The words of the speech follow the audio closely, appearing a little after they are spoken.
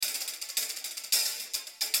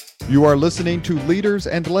You are listening to Leaders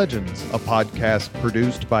and Legends, a podcast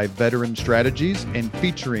produced by Veteran Strategies and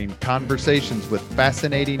featuring conversations with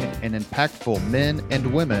fascinating and impactful men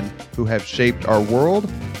and women who have shaped our world,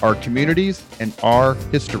 our communities, and our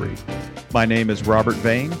history. My name is Robert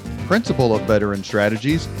Vane, Principal of Veteran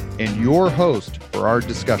Strategies, and your host for our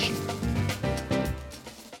discussion.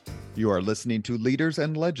 You are listening to Leaders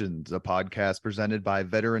and Legends, a podcast presented by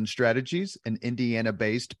Veteran Strategies, an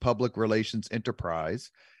Indiana-based public relations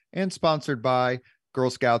enterprise, and sponsored by Girl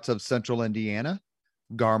Scouts of Central Indiana,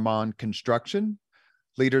 Garmon Construction,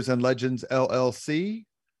 Leaders and Legends LLC,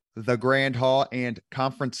 the Grand Hall and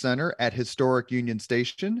Conference Center at Historic Union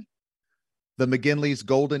Station, the McGinley's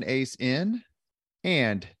Golden Ace Inn,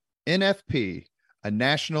 and NFP, a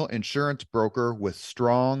national insurance broker with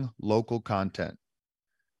strong local content.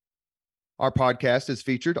 Our podcast is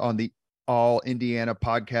featured on the All Indiana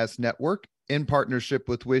Podcast Network in partnership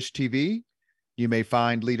with Wish TV. You may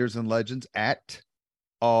find Leaders and Legends at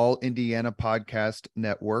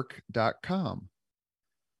allindianapodcastnetwork.com.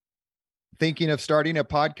 Thinking of starting a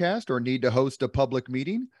podcast or need to host a public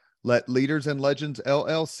meeting? Let Leaders and Legends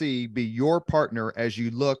LLC be your partner as you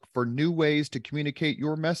look for new ways to communicate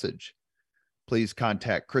your message. Please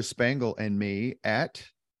contact Chris Spangle and me at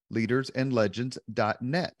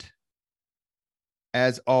leadersandlegends.net.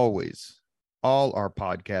 As always, all our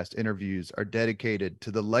podcast interviews are dedicated to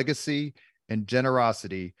the legacy and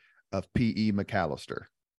generosity of P.E. McAllister.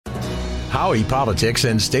 Howey Politics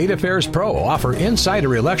and State Affairs Pro offer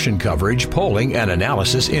insider election coverage, polling, and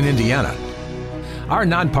analysis in Indiana. Our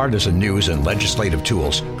nonpartisan news and legislative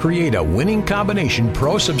tools create a winning combination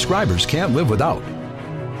pro subscribers can't live without.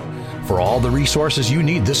 For all the resources you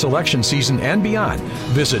need this election season and beyond,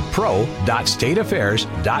 visit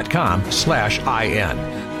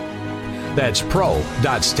pro.stateaffairs.com/IN. That's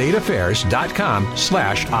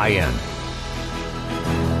pro.stateaffairs.com/IN.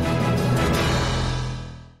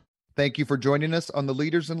 Thank you for joining us on the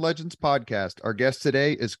Leaders and Legends podcast. Our guest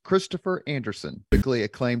today is Christopher Andersen, critically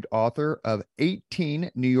acclaimed author of 18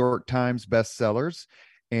 New York Times bestsellers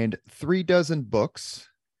and 36 books,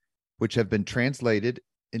 which have been translated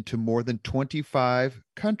into more than 25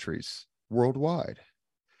 countries worldwide.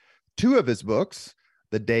 Two of his books,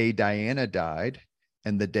 The Day Diana Died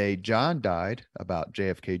and The Day John Died, about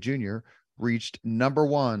JFK Jr., reached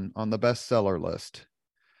 #1 on the bestseller list.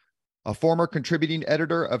 A former contributing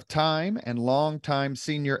editor of Time and longtime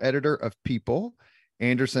senior editor of People,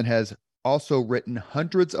 Andersen has also written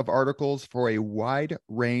hundreds of articles for a wide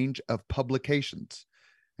range of publications,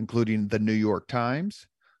 including the New York Times,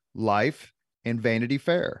 Life, and Vanity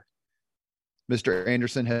Fair. Mr.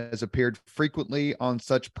 Andersen has appeared frequently on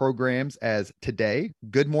such programs as Today,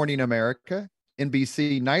 Good Morning America,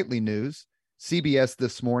 NBC Nightly News, CBS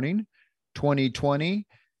This Morning, 2020,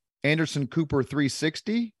 Anderson Cooper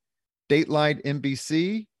 360, Dateline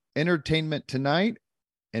NBC, Entertainment Tonight,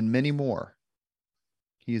 and many more.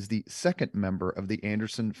 He is the second member of the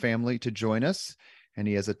Andersen family to join us, and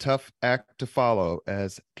he has a tough act to follow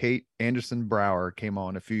as Kate Andersen Brower came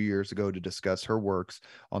on a few years ago to discuss her works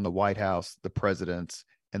on the White House, the presidents,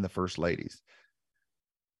 and the first ladies.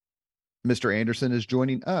 Mr. Andersen is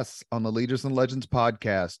joining us on the Leaders and Legends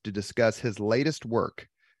podcast to discuss his latest work,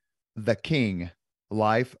 The King,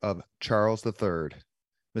 Life of Charles III.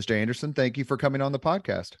 Mr. Andersen, thank you for coming on the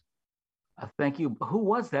podcast. Thank you. Who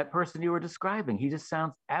was that person you were describing? He just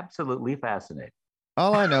sounds absolutely fascinating.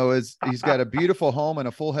 All I know is he's got a beautiful home and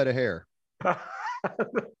a full head of hair.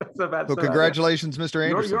 So congratulations, Mr.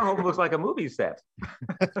 Andersen. Your home looks like a movie set.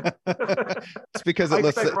 It's because it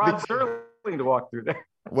looks like Rod Serling to walk through there.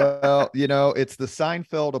 Well, you know, it's the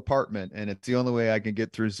Seinfeld apartment, and it's the only way I can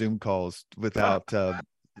get through Zoom calls without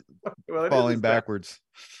falling backwards.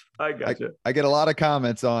 I gotcha. I get a lot of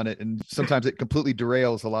comments on it, and sometimes it completely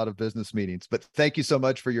derails a lot of business meetings. But thank you so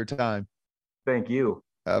much for your time. Thank you.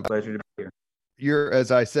 Pleasure to be here. You're,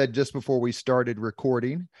 as I said just before we started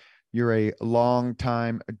recording, you're a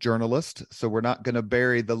longtime journalist, so we're not going to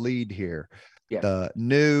bury the lead here. Yes. The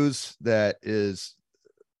news that is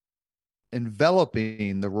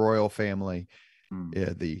enveloping the royal family,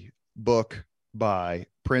 the book by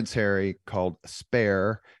Prince Harry called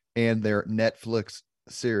Spare, and their Netflix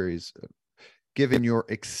series. Given your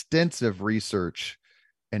extensive research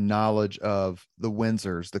and knowledge of the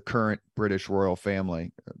Windsors, the current British royal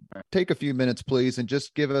family, take a few minutes, please, and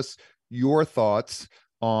just give us your thoughts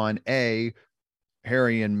on Harry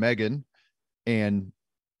and Meghan and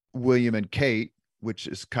William and Kate, which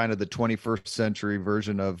is kind of the 21st century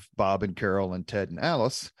version of Bob and Carol and Ted and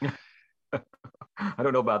Alice. I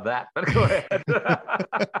don't know about that, but go ahead.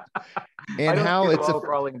 And how it's all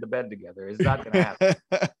crawling into bed together. It's not going to happen.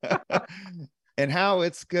 And and how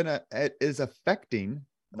it is affecting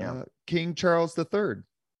King Charles III.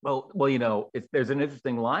 Well, there's an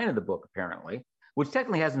interesting line in the book apparently, which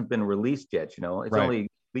technically hasn't been released yet. It's Right. only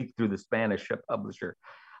leaked through the Spanish publisher.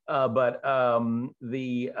 But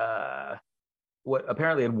what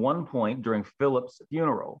apparently at one point during Philip's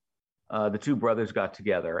funeral, the two brothers got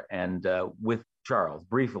together and with Charles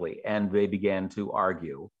briefly, and they began to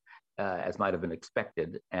argue, as might have been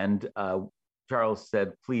expected. And Charles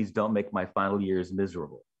said, "Please don't make my final years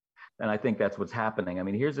miserable." And I think that's what's happening. I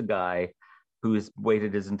mean, here's a guy who has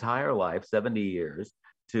waited his entire life, 70 years,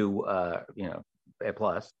 to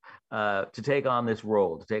plus, to take on this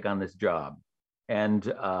role, to take on this job, and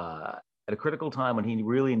at a critical time when he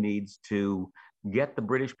really needs to get the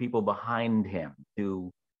British people behind him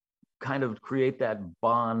to kind of create that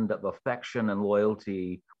bond of affection and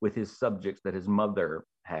loyalty with his subjects that his mother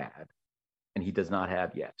had, and he does not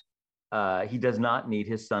have yet. He does not need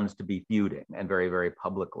his sons to be feuding, and very, very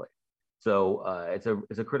publicly. So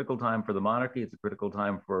it's a critical time for the monarchy. It's a critical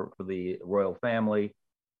time for the royal family.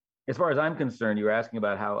 As far as I'm concerned, you were asking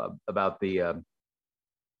about the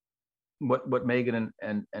what Meghan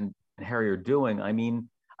and Harry are doing. I mean,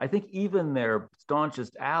 I think even their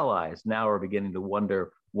staunchest allies now are beginning to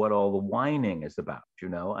wonder what all the whining is about.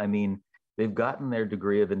 I mean, they've gotten their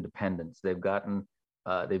degree of independence.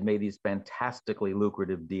 They've made these fantastically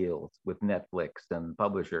lucrative deals with Netflix and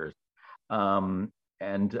publishers. So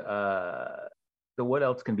what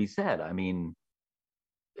else can be said? I mean,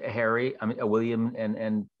 William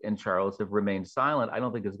and Charles have remained silent. I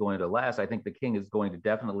don't think it's going to last. I think the king is going to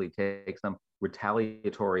definitely take some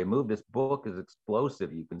retaliatory move. This book is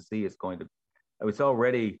explosive. You can see it's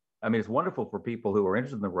already, I mean, it's wonderful for people who are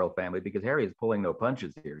interested in the royal family because Harry is pulling no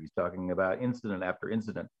punches here. He's talking about incident after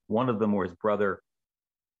incident. One of them where his brother,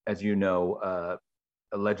 as you know,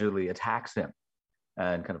 allegedly attacks him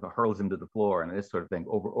and kind of hurls him to the floor and this sort of thing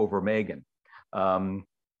over Meghan. I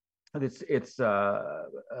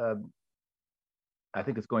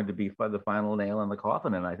think it's going to be the final nail in the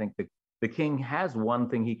coffin, and I think the king has one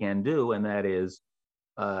thing he can do, and that is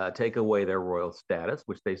take away their royal status,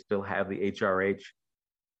 which they still have the HRH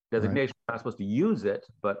designation. Right. They're not supposed to use it,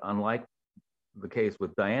 but unlike the case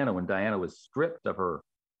with Diana, when Diana was stripped of her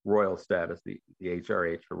royal status, the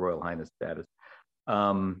HRH, her Royal Highness status,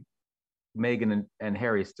 Meghan and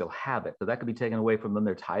Harry still have it. So that could be taken away from them.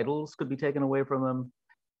 Their titles could be taken away from them.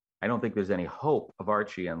 I don't think there's any hope of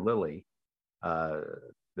Archie and Lily, the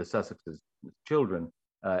Sussexes' children,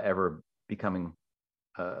 ever becoming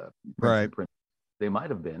prince and princess. They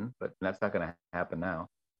might have been, but that's not going to happen now.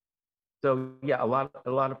 So yeah, a lot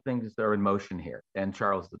of things are in motion here, and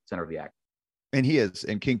Charles is the center of the action. And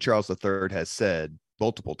King Charles III has said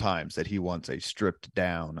multiple times that he wants a stripped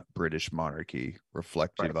down British monarchy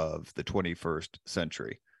reflective of the 21st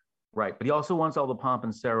century. Right. But he also wants all the pomp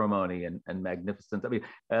and ceremony and magnificence. I mean,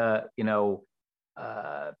 pay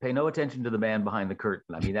no attention to the man behind the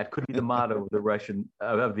curtain. I mean, that could be the motto of the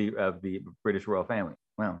the British royal family.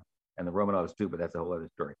 Well, and the Romanovs too, but that's a whole other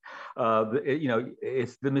story.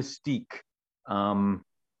 It's the mystique. I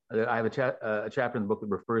have a chapter in the book that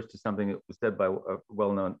refers to something that was said by a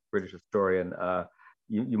well-known British historian.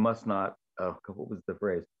 You must not, what was the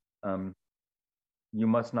phrase? You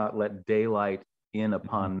must not let daylight in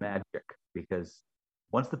upon magic, because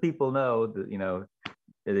once the people know that,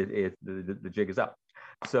 the jig is up.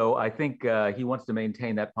 So I think he wants to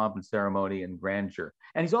maintain that pomp and ceremony and grandeur.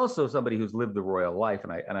 And he's also somebody who's lived the royal life.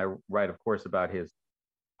 And I write, of course, about his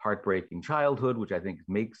heartbreaking childhood, which I think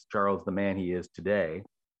makes Charles the man he is today.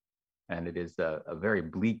 And it is a very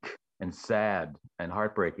bleak and sad and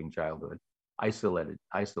heartbreaking childhood, isolated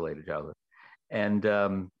childhood. And,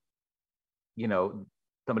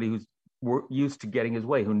 somebody who's used to getting his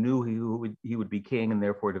way, who knew he would be king, and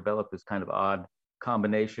therefore developed this kind of odd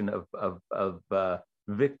combination of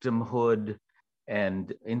victimhood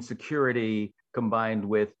and insecurity combined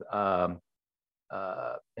with a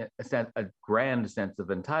grand sense of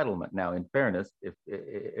entitlement. Now, in fairness,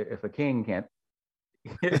 if a king can't,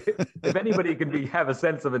 if anybody can have a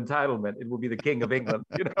sense of entitlement, it will be the King of England.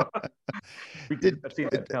 I've seen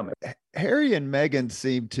that coming. Harry and Meghan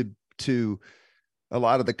seem to a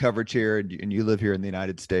lot of the coverage here, and you live here in the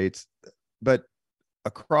United States, but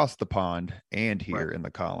across the pond and here in the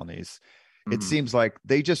colonies, it seems like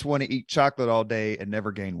they just want to eat chocolate all day and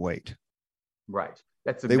never gain weight. Right.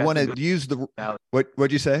 They want to use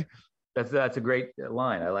what'd you say? That's a great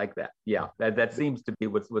line. I like that. Yeah, that seems to be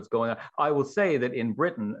what's going on. I will say that in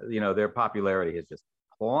Britain, their popularity has just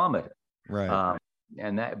plummeted. Right.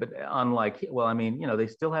 But unlike, they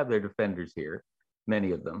still have their defenders here,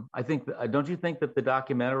 many of them. I think, don't you think that the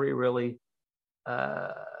documentary really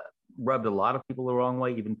rubbed a lot of people the wrong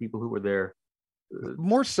way, even people who were there.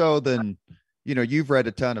 More so than, you've read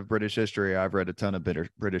a ton of British history. I've read a ton of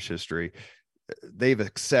British history. They've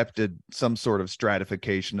accepted some sort of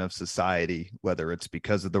stratification of society, whether it's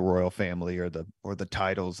because of the royal family or the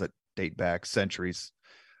titles that date back centuries.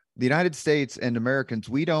 The United States and Americans,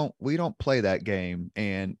 we don't play that game.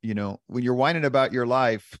 And when you're whining about your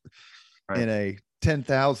life in a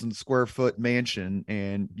 10,000 square foot mansion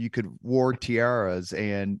and you could ward tiaras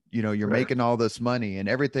and you're making all this money and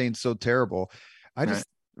everything's so terrible,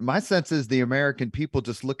 my sense is the American people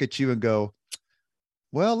just look at you and go,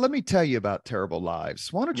 well, let me tell you about terrible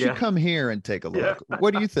lives. Why don't you come here and take a look?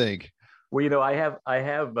 What do you think? Well, I have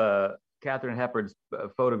Katharine Hepburn's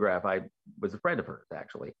photograph. I was a friend of hers,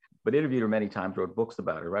 actually, but interviewed her many times, wrote books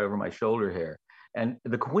about her right over my shoulder here. And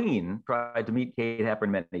the Queen tried to meet Kate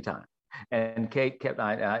Hepburn many times. And Kate kept,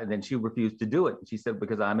 and then she refused to do it. She said,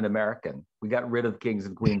 because I'm an American. We got rid of kings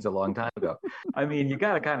and queens a long time ago. I mean, you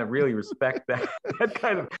got to kind of really respect that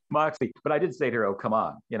kind of moxie. But I did say to her, oh, come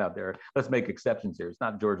on, let's make exceptions here. It's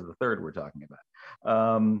not George III we're talking about.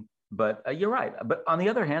 But you're right. But on the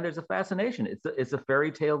other hand, there's a fascination. It's a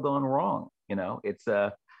fairy tale gone wrong.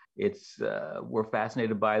 We're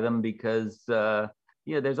fascinated by them because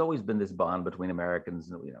there's always been this bond between Americans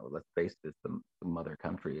and let's face it, it's the mother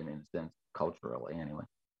country, and in a sense, culturally anyway.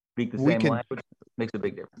 Speak the same language makes a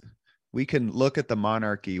big difference. We can look at the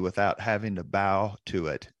monarchy without having to bow to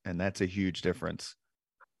it, and that's a huge difference.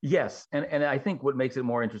 Yes, and I think what makes it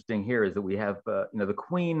more interesting here is that we have the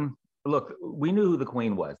Queen. Look, we knew who the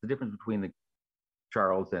Queen was. The difference between the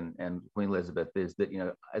Charles and Queen Elizabeth is that,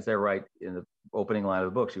 as I write in the opening line of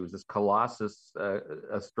the book, she was this colossus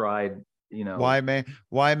astride, Why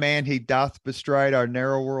man, he doth bestride our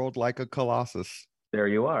narrow world like a colossus. There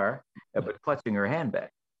you are, but clutching her handbag.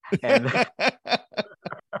 And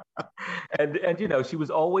and she was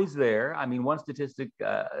always there. I mean, one statistic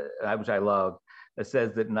which I love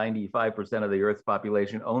says that 95% of the Earth's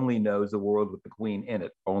population only knows a world with the Queen in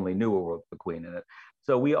it, only knew a world with the Queen in it.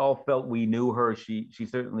 So we all felt we knew her. She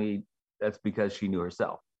certainly, that's because she knew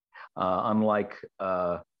herself. Unlike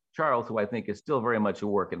Charles, who I think is still very much a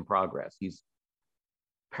work in progress. He's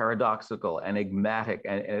paradoxical, enigmatic,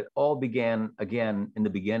 and it all began again in the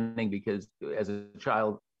beginning because as a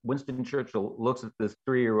child, Winston Churchill looks at this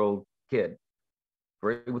 3-year-old kid,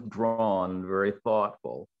 very withdrawn, very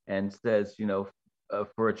thoughtful, and says,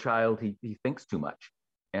 for a child, he thinks too much.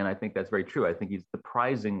 And I think that's very true. I think he's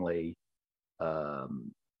surprisingly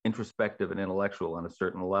introspective and intellectual on a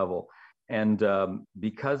certain level. And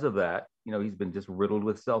because of that, he's been just riddled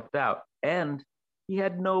with self-doubt. And he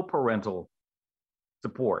had no parental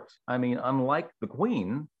support. I mean, unlike the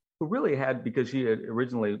Queen, who really had, because she had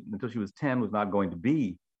originally, until she was 10, was not going to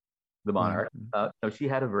be the monarch. She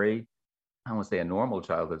had a very, I don't want to say a normal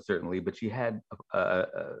childhood, certainly, but she had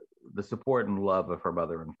the support and love of her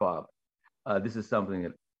mother and father. This is something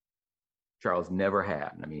that Charles never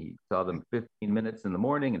had. I mean, he saw them 15 minutes in the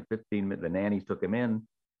morning and 15 minutes, the nannies took him in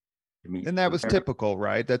to meet. And that was typical,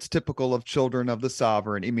 right? That's typical of children of the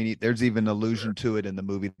sovereign. I mean, there's even allusion to it in the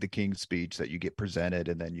movie The King's Speech, that you get presented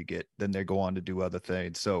and then they go on to do other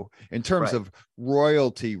things. So in terms of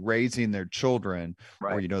royalty raising their children,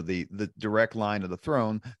 or the direct line of the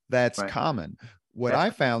throne, that's common. What I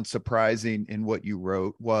found surprising in what you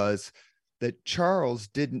wrote was that Charles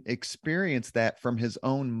didn't experience that from his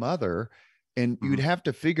own mother. And you'd have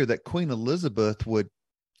to figure that Queen Elizabeth would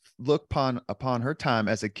look upon her time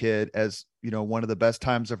as a kid as, one of the best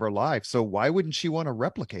times of her life. So why wouldn't she want to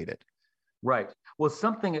replicate it? Right. Well,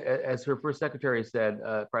 something, as her first secretary said,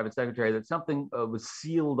 private secretary, that something was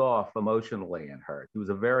sealed off emotionally in her. She was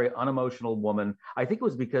a very unemotional woman. I think it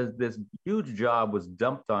was because this huge job was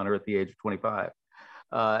dumped on her at the age of 25.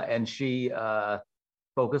 And she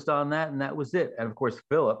focused on that, and that was it. And of course,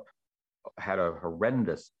 Philip had a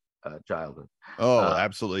horrendous childhood.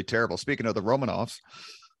 Absolutely terrible. Speaking of the Romanovs.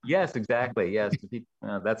 Yes, exactly. Yes.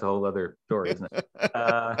 That's a whole other story, isn't it?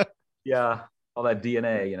 All that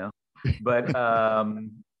DNA, But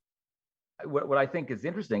what I think is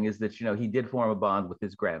interesting is that, he did form a bond with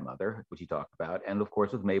his grandmother, which he talked about, and of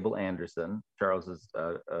course with Mabel Andersen, Charles's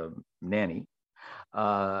nanny,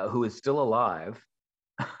 who is still alive.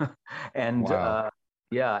 And wow.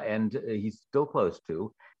 And he's still close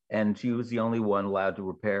to. And she was the only one allowed to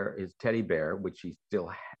repair his teddy bear, which he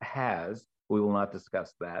still has. We will not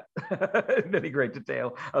discuss that in any great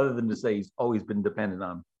detail, other than to say he's always been dependent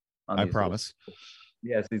on I promise.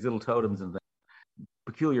 These little totems and things.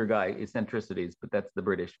 Peculiar guy, eccentricities, but that's the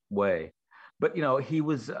British way. But, he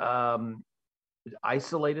was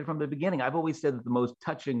isolated from the beginning. I've always said that the most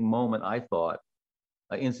touching moment, I thought,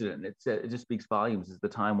 incident. It just speaks volumes. Is the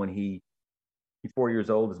time when he's 4 years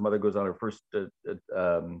old. His mother goes on her first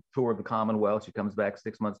tour of the Commonwealth. She comes back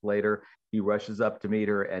 6 months later. He rushes up to meet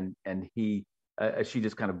her, and she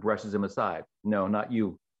just kind of brushes him aside. No, not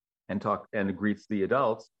you, and greets the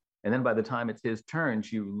adults. And then by the time it's his turn,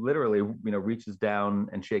 she literally, reaches down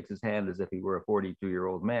and shakes his hand as if he were a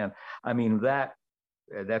 42-year-old man. I mean,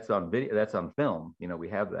 that's on video, that's on film. We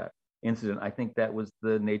have that incident. I think that was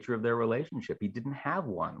the nature of their relationship. He didn't have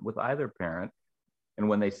one with either parent. And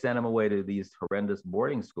when they sent him away to these horrendous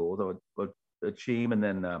boarding schools, Cheam, and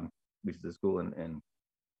then which is a school in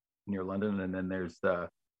near London, and then there's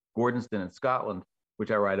Gordonston in Scotland,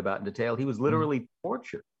 which I write about in detail. He was literally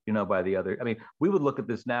tortured, by the other. I mean, we would look at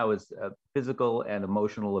this now as physical and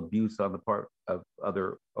emotional abuse on the part of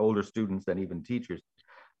other older students and even teachers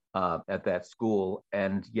at that school,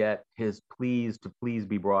 and yet his pleas to please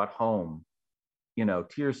be brought home,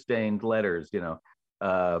 tear-stained letters,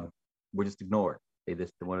 were just ignored. They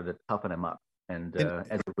just wanted to toughen him up. And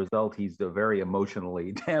as a result, he's a very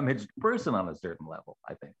emotionally damaged person on a certain level,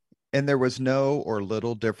 I think. And there was no or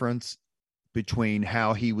little difference between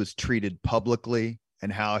how he was treated publicly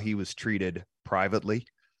and how he was treated privately.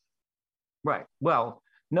 Right. Well,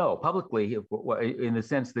 no, publicly, in the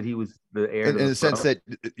sense that he was the heir. In the sense that,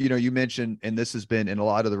 you mentioned, and this has been in a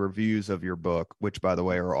lot of the reviews of your book, which, by the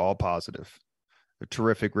way, are all positive,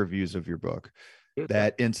 terrific reviews of your book,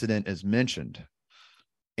 that incident is mentioned.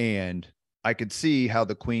 And I could see how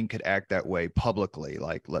the queen could act that way publicly,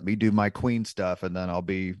 like, let me do my queen stuff and then I'll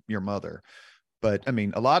be your mother. But I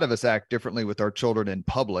mean, a lot of us act differently with our children in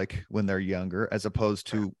public when they're younger, as opposed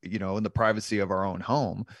to, in the privacy of our own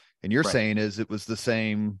home. And you're saying it was the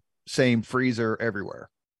same freezer everywhere.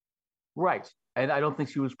 Right. And I don't think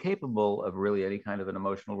she was capable of really any kind of an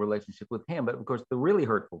emotional relationship with him. But of course, the really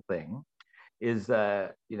hurtful thing is, Anne,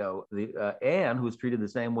 who was treated the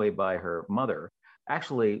same way by her mother,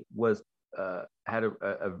 actually had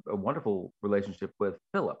a wonderful relationship with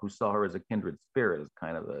Philip, who saw her as a kindred spirit, as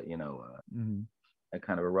kind of a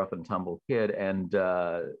kind of a rough and tumble kid, and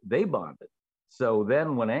they bonded. So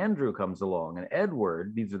then when Andrew comes along and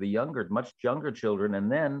Edward, these are the much younger children, and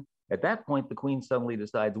then at that point the queen suddenly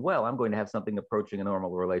decides, well, I'm going to have something approaching a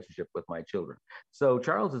normal relationship with my children. So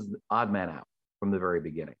Charles is the odd man out from the very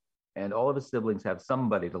beginning, and all of his siblings have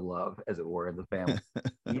somebody to love, as it were, in the family.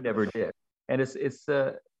 He never did. And it's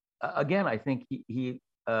again, I think he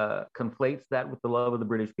conflates that with the love of the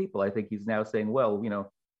British people. I think he's now saying, well,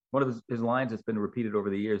 one of his lines that's been repeated over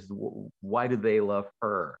the years is, why do they love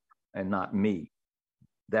her and not me?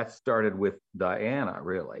 That started with Diana,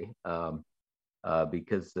 really,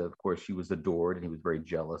 because, of course, she was adored and he was very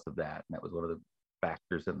jealous of that. And that was one of the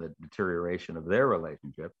factors in the deterioration of their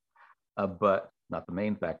relationship. But not the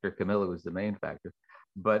main factor. Camilla was the main factor.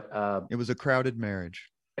 But it was a crowded marriage.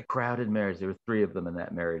 A crowded marriage. There were three of them in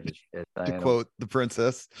that marriage. To quote the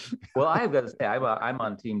princess. Well, I've got to say, I'm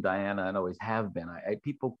on Team Diana and always have been.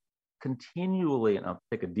 People continually, and I'll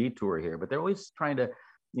take a detour here, but they're always trying to,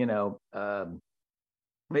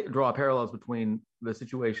 draw parallels between the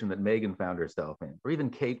situation that Meghan found herself in, or even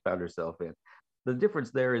Kate found herself in. The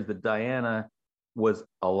difference there is that Diana was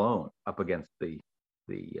alone up against the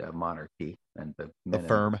monarchy and the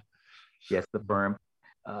firm. Yes, the firm.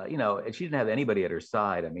 And she didn't have anybody at her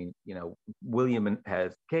side. I mean, William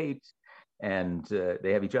has Kate, and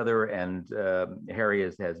they have each other, and Harry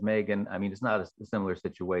has Meghan. I mean, it's not a similar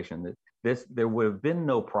situation. There would have been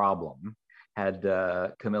no problem had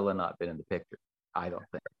Camilla not been in the picture. I don't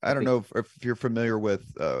think. I don't know if you're familiar with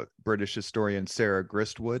British historian Sarah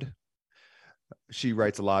Gristwood. She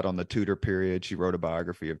writes a lot on the Tudor period. She wrote a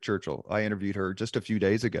biography of Churchill. I interviewed her just a few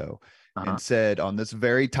days ago and said on this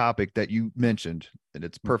very topic that you mentioned, and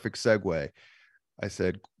it's perfect segue. I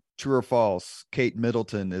said, true or false, Kate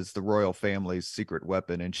Middleton is the royal family's secret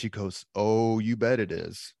weapon. And she goes, oh, you bet it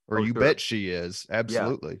is. Or you bet she is.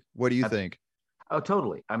 Absolutely. Yeah. What do you think? Oh,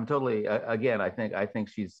 totally. I'm totally, again, I think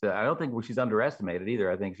she's, I don't think she's underestimated either.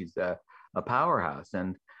 I think she's a powerhouse,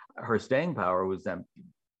 and her staying power was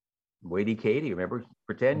Wadey Katie, remember,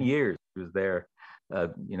 for 10 years she was there,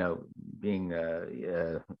 being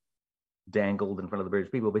dangled in front of the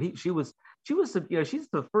British people. But she was, she's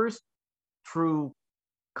the first true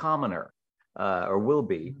commoner, or will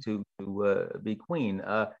be, to be queen.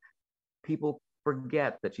 People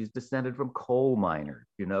forget that she's descended from coal miners.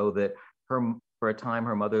 That for a time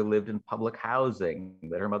her mother lived in public housing.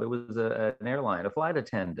 That her mother was an airline, a flight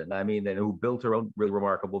attendant. I mean, who built her own really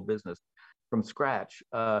remarkable business from scratch.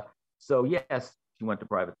 So yes, she went to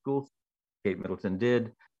private schools. Kate Middleton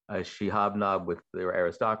did. She hobnobbed with their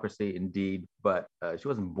aristocracy, indeed, but she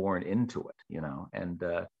wasn't born into it, And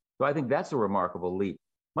So I think that's a remarkable leap,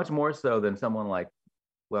 much more so than someone like,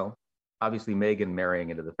 well, obviously Meghan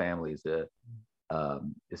marrying into the family is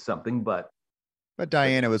something, But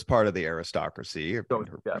Diana was part of the aristocracy. so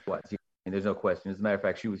was. And there's no question. As a matter of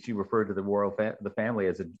fact, she referred to the family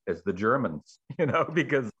as the Germans,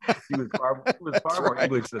 because she was far more right.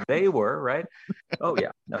 English than they were, right? Oh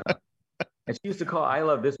yeah, no, no. And she used to call. I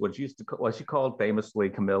love this one. She called famously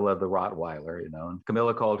Camilla the Rottweiler, and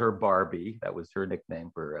Camilla called her Barbie. That was her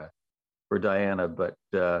nickname for Diana. But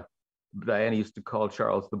Diana used to call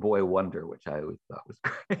Charles the Boy Wonder, which I always thought was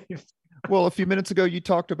great. Well, a few minutes ago, you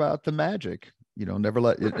talked about the magic. Never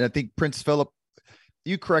let. I think Prince Philip.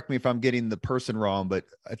 You correct me if I'm getting the person wrong, but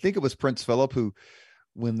I think it was Prince Philip who,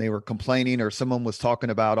 when they were complaining or someone was talking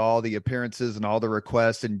about all the appearances and all the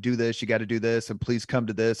requests and do this, you got to do this, and please come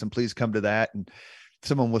to this, and please come to that. And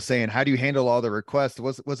someone was saying, how do you handle all the requests?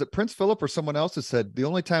 Was it Prince Philip or someone else who said, the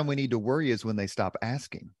only time we need to worry is when they stop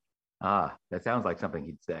asking? That sounds like something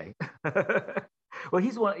he'd say. Well,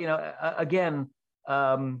 he's one, again,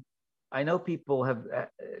 I know people have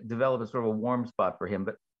developed a sort of a warm spot for him,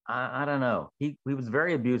 but I don't know. He was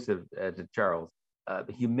very abusive to Charles,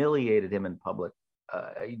 humiliated him in public,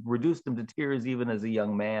 he reduced him to tears even as a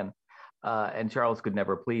young man, and Charles could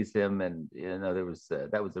never please him, and there was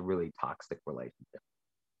that was a really toxic relationship.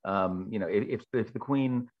 If the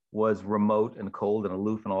Queen was remote and cold and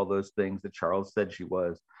aloof and all those things that Charles said she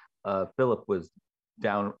was, Philip was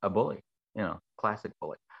down a bully, classic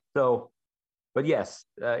bully. So, but yes,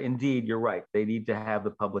 indeed, you're right. They need to have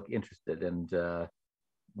the public interested, and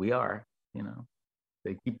we are,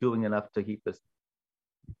 they keep doing enough to keep us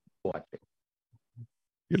watching.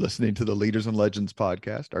 You're listening to the Leaders and Legends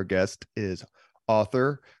podcast. Our guest is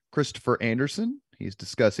author Christopher Andersen. He's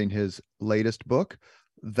discussing his latest book,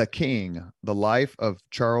 The King, The Life of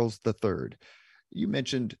Charles III. You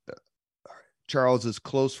mentioned Charles's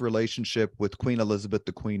close relationship with Queen Elizabeth,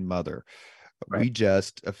 the Queen Mother. Right. We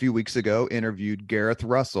just, a few weeks ago, interviewed Gareth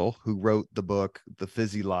Russell, who wrote the book, The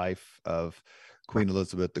Fizzy Life of Queen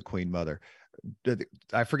Elizabeth, the Queen Mother.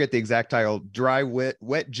 I forget the exact title, Dry Wit,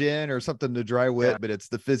 Wet Gin or something to Dry Wit, but it's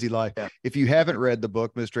The Fizzy Life. Yeah. If you haven't read the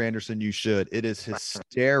book, Mr. Andersen, you should. It is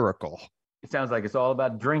hysterical. It sounds like it's all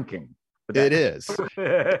about drinking. But it is.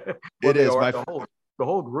 It is. The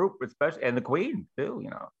whole group, especially, and the Queen too,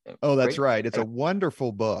 Oh, that's right. It's a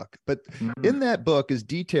wonderful book. But in that book is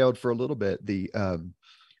detailed for a little bit the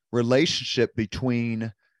relationship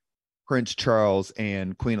between Prince Charles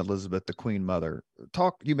and Queen Elizabeth, the Queen Mother.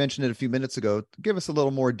 You mentioned it a few minutes ago. Give us a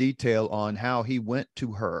little more detail on how he went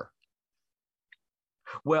to her.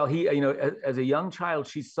 Well, he, as a young child,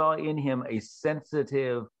 she saw in him a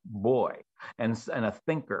sensitive boy and a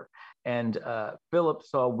thinker. And Philip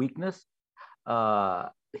saw weakness.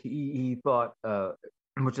 He thought,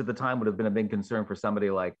 which at the time would have been a big concern for somebody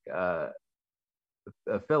like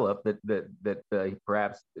Philip, that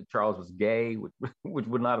perhaps Charles was gay, which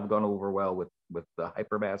would not have gone over well with the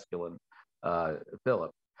hypermasculine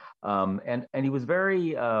Philip, and he was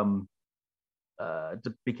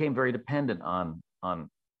became very dependent on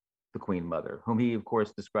the Queen Mother, whom he of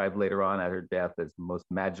course described later on at her death as the most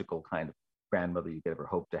magical kind of grandmother you could ever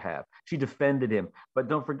hope to have. She defended him, but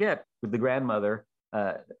don't forget, with the grandmother,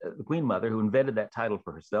 the Queen Mother, who invented that title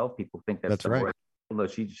for herself. People think that's right. Although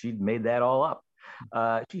she'd made that all up.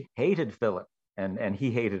 She hated Philip, and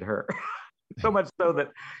he hated her. So much so that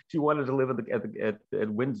she wanted to live at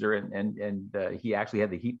Windsor, and he actually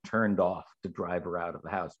had the heat turned off to drive her out of the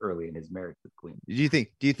house early in his marriage with the Queen.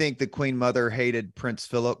 Do you think the Queen Mother hated Prince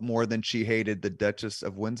Philip more than she hated the Duchess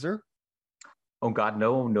of Windsor? Oh God,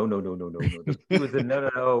 no. He was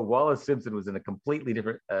no. Wallace Simpson was in a completely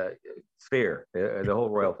different sphere. The whole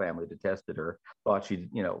royal family detested her. Thought she,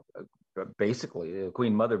 basically, the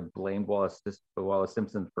Queen Mother blamed Wallace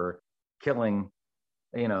Simpson for killing,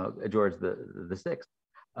 George the Sixth,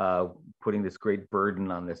 putting this great burden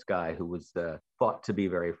on this guy who was thought to be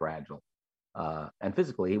very fragile, and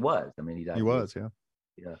physically he was. I mean, he died. He was, yeah.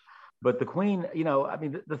 Yeah. But the Queen,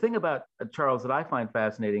 the thing about Charles that I find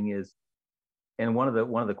fascinating is, and one of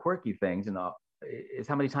the quirky things, is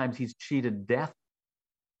how many times he's cheated death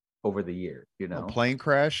over the years. A plane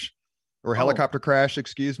crash or helicopter crash,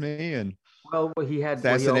 excuse me, and he had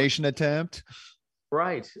assassination attempt.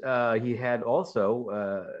 Right. He had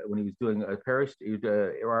also when he was doing a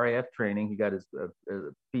RAF training, he got his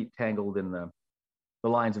feet tangled in the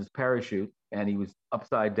lines of his parachute, and he was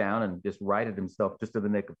upside down and just righted himself just in the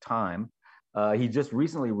nick of time. He just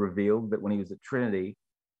recently revealed that when he was at Trinity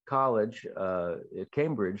College at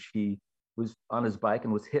Cambridge, he was on his bike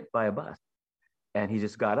and was hit by a bus, and he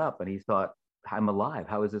just got up and he thought, I'm alive.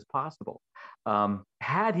 How is this possible?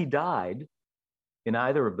 Had he died, in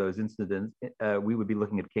either of those incidents, we would be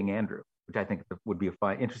looking at King Andrew, which I think would be a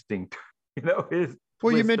fine, interesting, his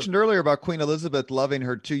Well, you twist of, mentioned earlier about Queen Elizabeth loving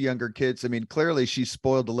her two younger kids. I mean, clearly she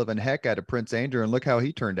spoiled the living heck out of Prince Andrew, and look how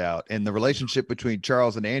he turned out. And the relationship between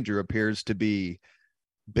Charles and Andrew appears to be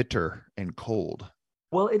bitter and cold.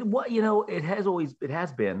 well, it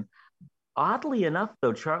has been. Oddly enough,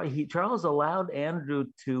 though, Charles allowed Andrew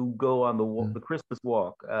to go on the Christmas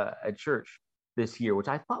walk at church this year, which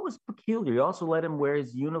I thought was peculiar. He also let him wear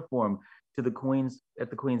his uniform to the Queen's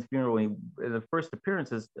funeral. In the first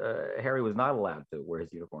appearances, Harry was not allowed to wear his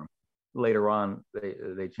uniform. Later on,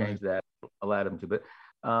 they changed that, allowed him to. But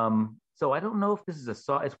so I don't know if this is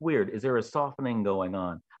it's weird. Is there a softening going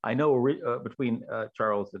on? I know between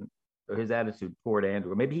Charles and his attitude toward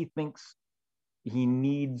Andrew. Maybe he thinks he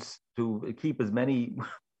needs to keep as many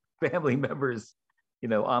family members,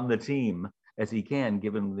 on the team as he can,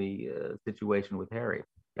 given the situation with Harry.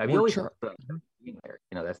 I mean, always Harry.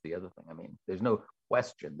 That's the other thing. I mean, there's no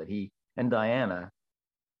question that he and Diana,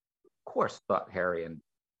 of course, thought Harry and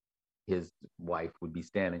his wife would be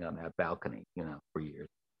standing on that balcony, for years,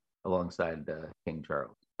 alongside King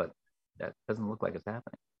Charles. But that doesn't look like it's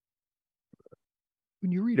happening.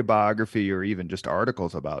 When you read a biography or even just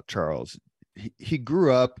articles about Charles, he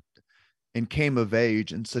grew up and came of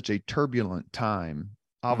age in such a turbulent time.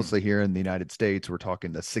 Obviously, here in the United States, we're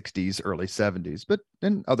talking the 60s, early 70s, but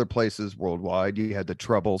in other places worldwide, you had the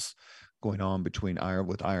troubles going on between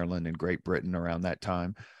Ireland and Great Britain around that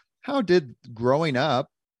time. How did growing up,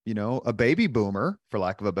 a baby boomer, for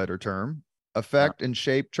lack of a better term, affect and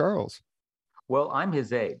shape Charles? Well, I'm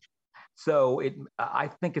his age, so I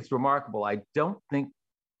think it's remarkable. I don't think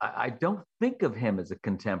of him as a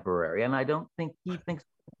contemporary, and I don't think he thinks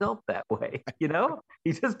himself that way.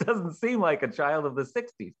 He just doesn't seem like a child of the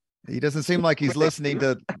 60s. He doesn't seem like he's listening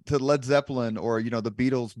to Led Zeppelin or, the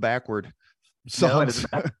Beatles backward songs.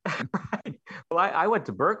 No, right. Well, I went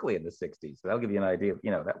to Berkeley in the 60s, so that'll give you an idea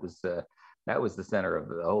of, that was the center of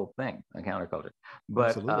the whole thing, the counterculture.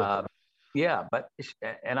 But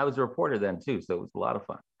and I was a reporter then too, so it was a lot of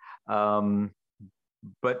fun.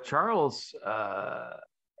 But Charles,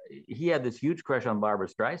 he had this huge crush on Barbara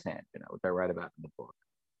Streisand, which I write about in the book.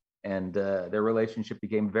 And their relationship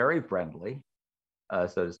became very friendly,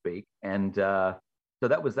 so to speak. And so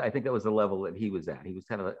I think that was the level that he was at. He was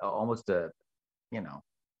kind of almost it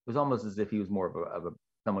was almost as if he was more of a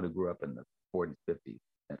someone who grew up in the 40s, 50s,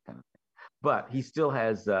 that kind of thing. But he still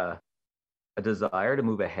has a desire to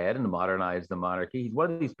move ahead and to modernize the monarchy. He's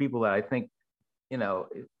one of these people that I think,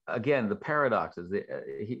 again, the paradoxes,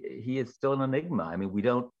 he is still an enigma. I mean, we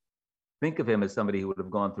don't think of him as somebody who would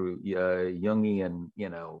have gone through Jungian,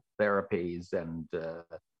 therapies and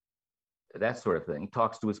that sort of thing. He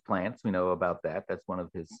talks to his plants. We know about that. That's one of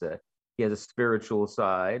his. He has a spiritual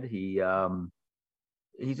side.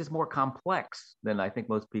 He's just more complex than I think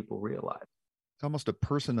most people realize. It's almost a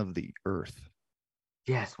person of the earth.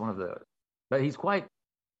 Yes, one of the. But he's quite.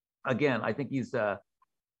 Again, I think he's got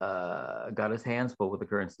his hands full with the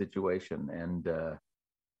current situation, and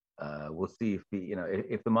we'll see if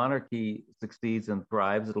if the monarchy succeeds and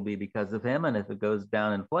thrives, it'll be because of him, and if it goes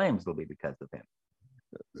down in flames, it'll be because of him.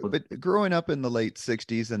 But growing up in the late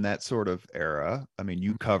 60s and that sort of era, I mean,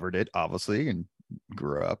 you covered it obviously and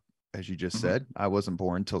grew up, as you just said. I wasn't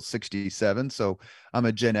born until 67, so I'm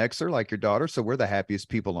a Gen Xer like your daughter. So we're the happiest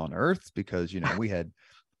people on earth because we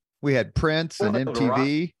had Prince and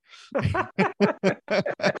MTV.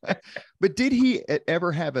 But did he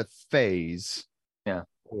ever have a phase? Yeah.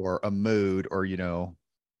 Or a mood, or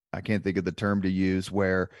I can't think of the term to use,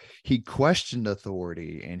 where he questioned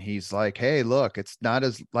authority and he's like, hey, look, it's not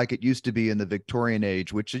as like it used to be in the Victorian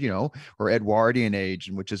age, which or Edwardian age,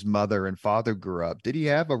 in which his mother and father grew up. Did he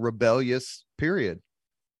have a rebellious period?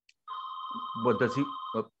 Well,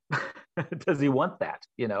 does he want that?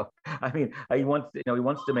 I mean, he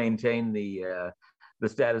wants to maintain the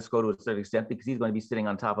status quo to a certain extent because he's going to be sitting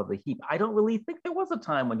on top of the heap. I don't really think there was a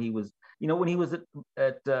time when he was, when he was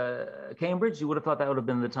at Cambridge, you would have thought that would have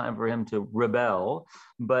been the time for him to rebel.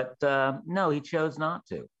 But no, he chose not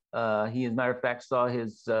to. He, as a matter of fact, saw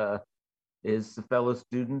his fellow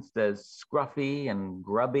students as scruffy and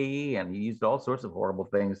grubby, and he used all sorts of horrible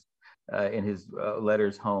things in his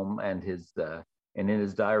letters home and in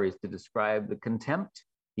his diaries to describe the contempt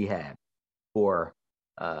he had for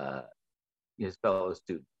his fellow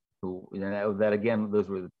students, who that again, those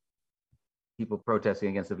were the people protesting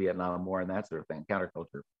against the Vietnam War and that sort of thing,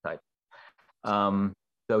 counterculture type.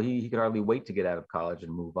 So he could hardly wait to get out of college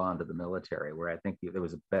and move on to the military, where I think there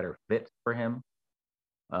was a better fit for him,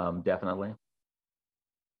 definitely.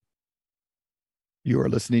 You are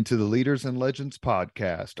listening to the Leaders and Legends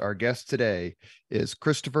podcast. Our guest today is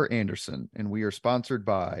Christopher Andersen, and we are sponsored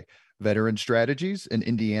by Veteran Strategies, an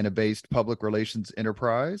Indiana-based public relations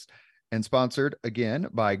enterprise, and sponsored again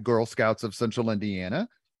by Girl Scouts of Central Indiana,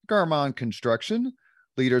 Garmon Construction,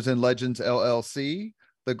 Leaders and Legends LLC,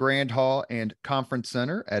 the Grand Hall and Conference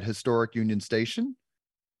Center at Historic Union Station,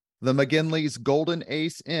 the McGinley's Golden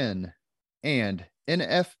Ace Inn, and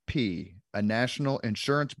NFP, a national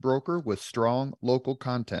insurance broker with strong local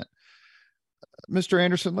content. Mr.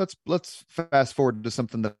 Andersen, let's fast forward to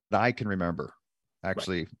something that I can remember.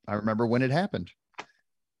 Actually, I remember when it happened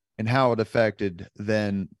and how it affected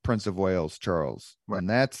then Prince of Wales, Charles. And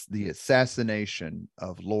that's the assassination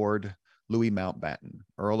of Lord Louis Mountbatten,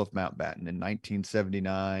 Earl of Mountbatten, in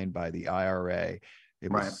 1979 by the IRA.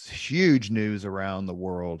 It was huge news around the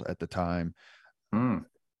world at the time.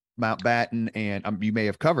 Mountbatten, and you may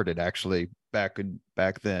have covered it actually back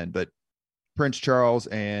then, but Prince Charles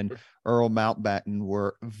and Earl Mountbatten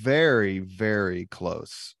were very, very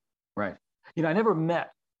close. Right. You know, I never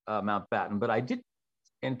met Mountbatten, but I did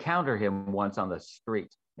encounter him once on the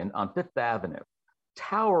street on Fifth Avenue.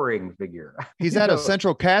 Towering figure. He's at a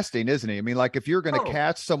central casting, isn't he? I mean, like if you're going to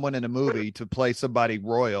cast someone in a movie to play somebody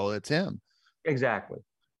royal, it's him. Exactly.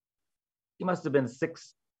 He must have been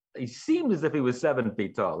he seemed as if he was 7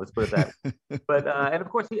 feet tall. Let's put it that way. But and of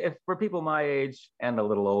course, for people my age and a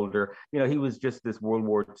little older, you know, he was just this World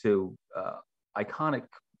War II iconic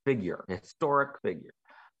figure, historic figure.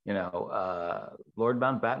 You know, Lord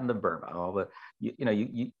Mountbatten of Burma. All the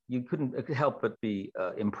you couldn't help but be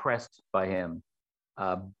impressed by him.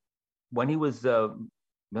 When he was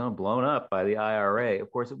blown up by the IRA,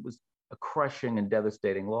 of course, it was a crushing and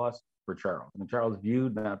devastating loss for Charles. I mean, Charles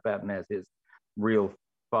viewed Mountbatten as his real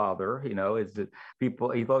father. You know, he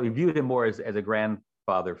viewed him more as a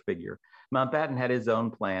grandfather figure. Mountbatten had his own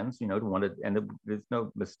plans. You know, there's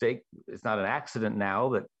no mistake. It's not an accident now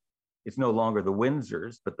that it's no longer the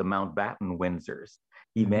Windsors, but the Mountbatten Windsors.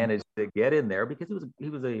 He managed to get in there because he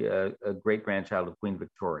was a great grandchild of Queen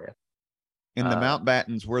Victoria. And the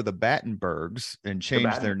Mountbattens were the Battenbergs and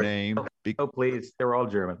changed their name. Oh, please. They're all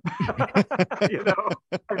German. You know,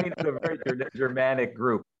 I mean, it's a very Germanic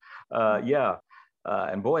group.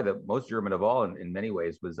 And boy, the most German of all in many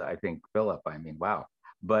ways was, I think, Philip. I mean, wow.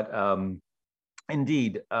 But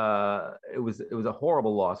indeed, it was a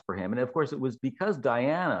horrible loss for him. And of course, it was because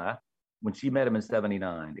Diana, when she met him in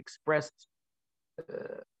 79, expressed,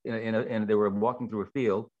 and they were walking through a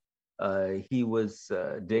field, he was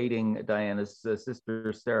dating Diana's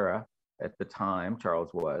sister, Sarah, at the time,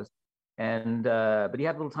 Charles was. And but he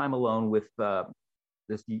had a little time alone with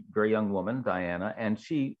this very young woman, Diana, and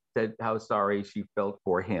she said how sorry she felt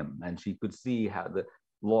for him. And she could see how the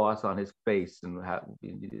loss on his face and how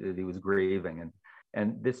he was grieving.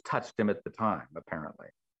 And this touched him at the time, apparently.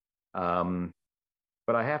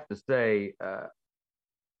 But I have to say,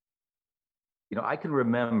 you know, I can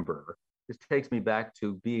remember, this takes me back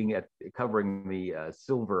to being covering the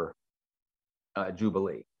Silver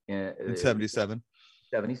Jubilee in 77.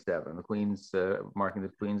 77, the Queen's marking the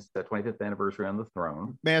Queen's 25th anniversary on the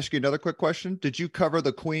throne. May I ask you another quick question? Did you cover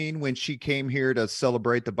the Queen when she came here to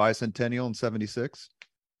celebrate the bicentennial in 76?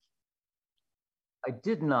 I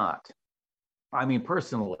did not. I mean,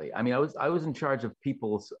 personally, I mean, I was in charge of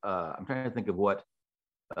people's. I'm trying to think of what,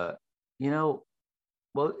 you know.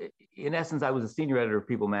 Well, in essence, I was a senior editor of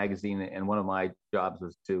People magazine, and one of my jobs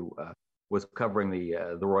was covering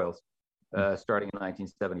the royals, starting in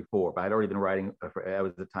 1974. But I'd already been writing. I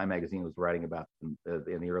was the Time magazine was writing about them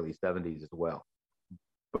in the early 70s as well.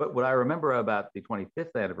 But what I remember about the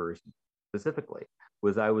 25th anniversary specifically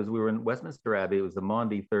was we were in Westminster Abbey. It was the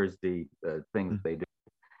Maundy Thursday thing that they did,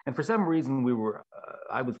 and for some reason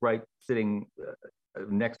I was sitting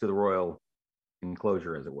next to the royal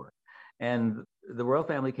enclosure, as it were. And the royal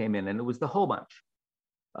family came in, and it was the whole bunch.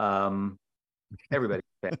 Everybody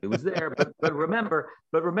was there, but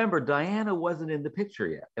remember, Diana wasn't in the picture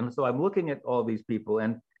yet. And so I'm looking at all these people,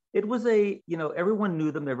 and it was everyone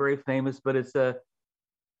knew them. They're very famous, but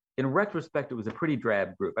in retrospect, it was a pretty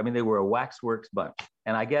drab group. I mean, they were a waxworks bunch,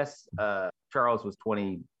 and I guess Charles was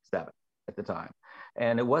 27 at the time,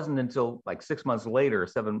 and it wasn't until like 6 months later,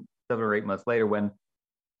 seven or 8 months later, when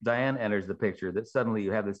Diane enters the picture, that suddenly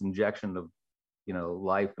you have this injection of, you know,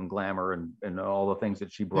 life and glamour and all the things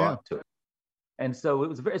that she brought to it. And so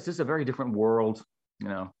it's just a very different world, you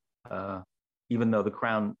know, even though the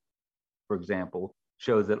crown, for example,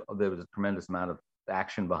 shows that there was a tremendous amount of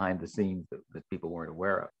action behind the scenes that people weren't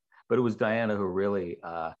aware of. But it was Diana who really,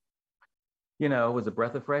 you know, was a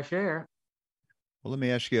breath of fresh air. Well, let me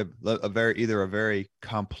ask you either a very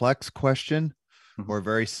complex question or a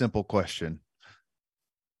very simple question.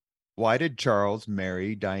 Why did Charles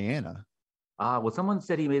marry Diana? Well, someone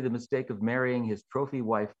said he made the mistake of marrying his trophy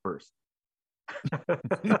wife first.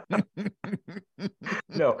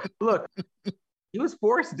 No, look, he was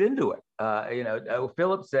forced into it.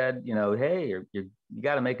 Philip said, hey, you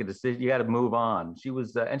got to make a decision. You got to move on. She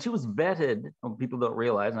was, and she was vetted. People don't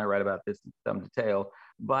realize, and I write about this in some detail,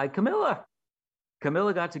 by Camilla.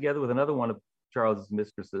 Camilla got together with another one of Charles's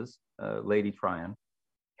mistresses, Lady Tryon,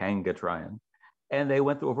 Kanga Tryon, and they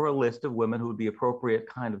went over a list of women who would be appropriate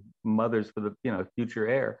kind of mothers for the future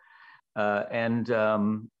heir. And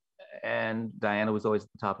Diana was always at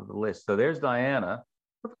the top of the list. So there's Diana,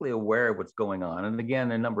 perfectly aware of what's going on. And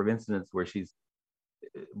again, a number of incidents where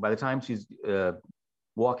by the time she's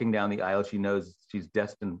walking down the aisle, she knows she's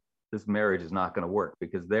destined, this marriage is not going to work,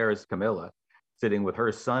 because there is Camilla sitting with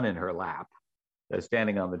her son in her lap,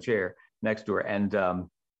 standing on the chair next to her, and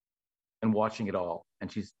watching it all.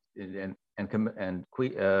 And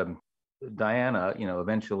Diana,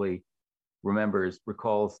 eventually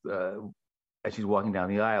recalls as she's walking down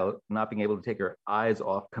the aisle, not being able to take her eyes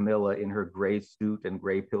off Camilla in her gray suit and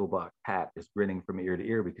gray pillbox hat, just grinning from ear to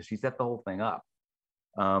ear, because she set the whole thing up.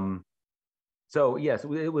 So yes,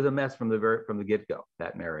 it was a mess from the get-go,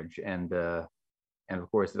 that marriage, and of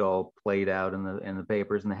course it all played out in the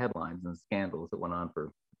papers and the headlines and the scandals that went on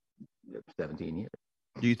for 17 years.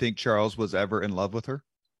 Do you think Charles was ever in love with her?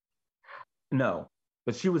 No,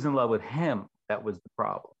 but she was in love with him. That was the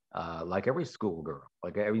problem. Like every schoolgirl,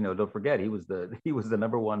 don't forget, he was the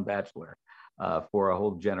number one bachelor for a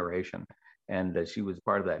whole generation, and she was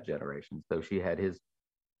part of that generation. So she had his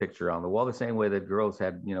picture on the wall, the same way that girls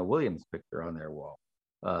had, William's picture on their wall,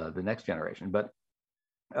 the next generation. But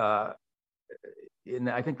and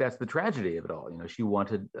I think that's the tragedy of it all.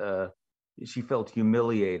 She felt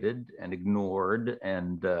humiliated and ignored,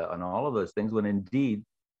 and all of those things, when indeed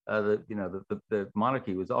the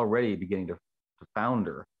monarchy was already beginning to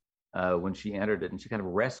founder when she entered it, and she kind of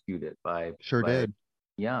rescued it by did.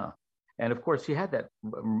 Yeah. And of course she had that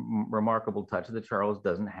remarkable touch that Charles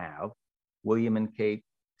doesn't have. William and Kate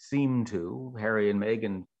seem to. Harry and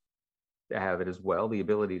Meghan have it as well, the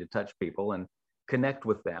ability to touch people and connect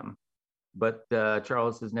with them. But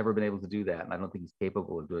Charles has never been able to do that, and I don't think he's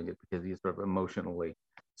capable of doing it, because he's sort of emotionally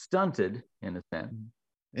stunted in a sense.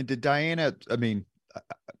 And did Diana, I mean,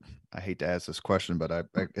 I hate to ask this question, but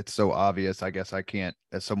it's so obvious. I guess I can't,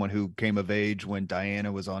 as someone who came of age when Diana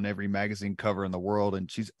was on every magazine cover in the world, and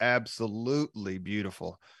she's absolutely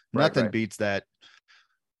beautiful. Nothing beats that.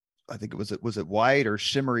 I think was it white or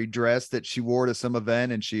shimmery dress that she wore to some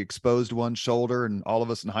event, and she exposed one shoulder, and all of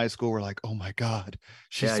us in high school were like, oh my God,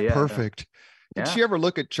 she's perfect. Yeah. Did she ever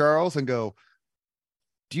look at Charles and go,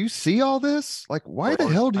 do you see all this? Like, why the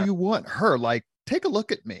hell do you want her? Like, take a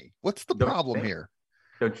look at me. What's the problem here?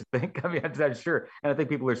 Don't you think? I mean, I'm sure. And I think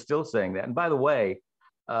people are still saying that. And by the way,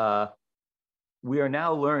 we are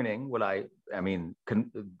now learning we're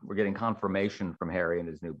getting confirmation from Harry in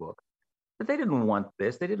his new book, but they didn't want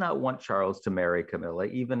this. They did not want Charles to marry Camilla,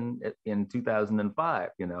 even in 2005.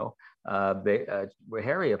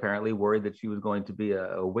 Harry apparently worried that she was going to be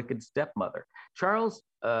a wicked stepmother. Charles,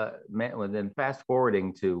 then fast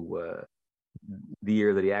forwarding to the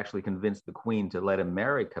year that he actually convinced the Queen to let him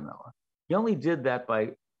marry Camilla, he only did that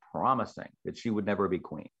by promising that she would never be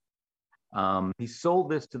queen. He sold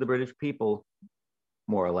this to the British people,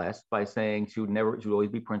 more or less, by saying she would always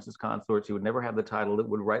be princess consort. She would never have the title that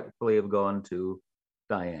would rightfully have gone to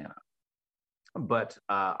Diana. But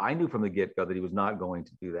I knew from the get-go that he was not going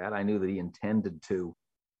to do that. I knew that he intended to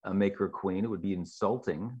make her queen. It would be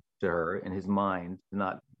insulting to her in his mind to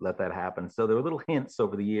not let that happen. So there were little hints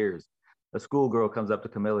over the years. A schoolgirl comes up to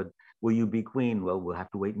Camilla, will you be queen? Well, we'll have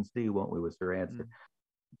to wait and see, won't we, was her answer.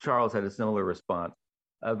 Charles had a similar response,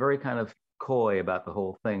 very kind of coy about the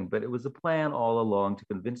whole thing, but it was a plan all along to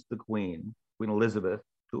convince the Queen Elizabeth,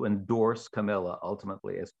 to endorse Camilla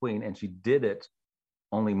ultimately as queen, and she did it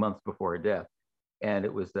only months before her death. And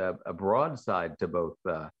it was a broadside to both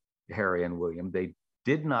Harry and William. They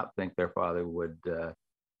did not think their father would,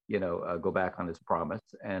 go back on his promise,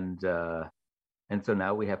 and so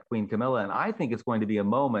now we have Queen Camilla, and I think it's going to be a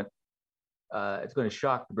moment. It's going to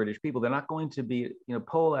shock the British people. They're not going to be,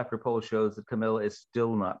 poll after poll shows that Camilla is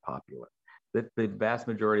still not popular. That the vast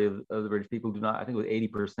majority of the British people do not, I think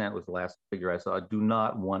it was 80% was the last figure I saw, do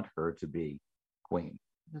not want her to be queen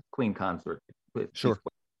consort. Sure.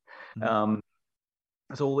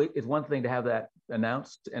 So it's one thing to have that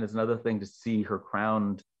announced, and it's another thing to see her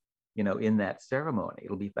crowned, in that ceremony.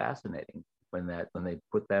 It'll be fascinating when they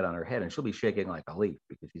put that on her head, and she'll be shaking like a leaf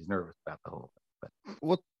because she's nervous about the whole thing. But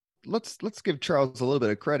well, let's give Charles a little bit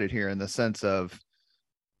of credit here in the sense of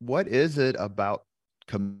what is it about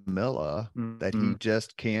Camilla that he Mhm.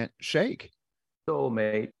 just can't shake.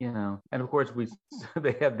 Soulmate, and of course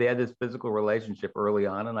they had this physical relationship early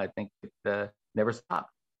on, and I think it never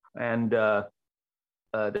stopped. And there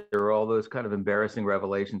were all those kind of embarrassing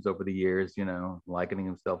revelations over the years, likening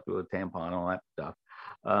himself to a tampon and all that stuff.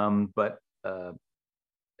 But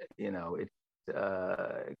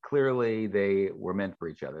it's clearly they were meant for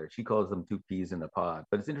each other. She calls them two peas in a pod.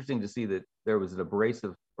 But it's interesting to see that there was an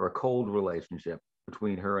abrasive or a cold relationship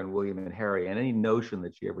between her and William and Harry, and any notion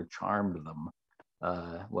that she ever charmed them,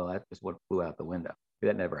 well, that's just what flew out the window.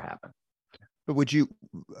 That never happened. But would you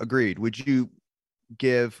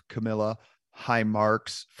give Camilla high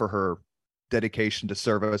marks for her dedication to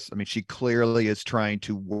service? I mean, she clearly is trying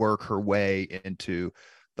to work her way into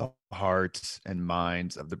the hearts and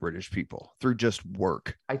minds of the British people through just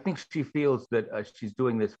work. I think she feels that she's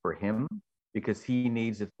doing this for him because he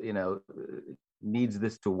needs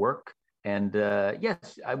this to work. And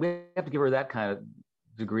yes, we have to give her that kind of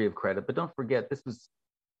degree of credit. But don't forget, this was,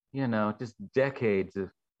 just decades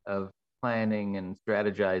of planning and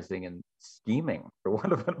strategizing and scheming, for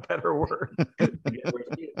want of a better word.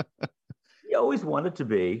 She always wanted to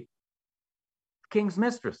be King's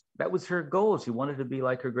mistress. That was her goal. She wanted to be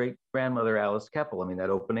like her great grandmother, Alice Keppel. I mean,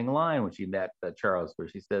 that opening line when she met Charles, where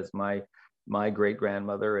she says, my great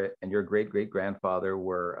grandmother and your great great grandfather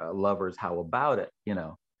were lovers. How about it?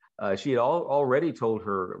 She had already told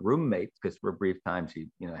her roommates, because for a brief time she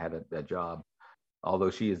had a job,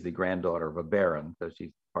 although she is the granddaughter of a baron, so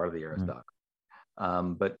she's part of the aristocracy.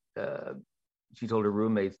 But she told her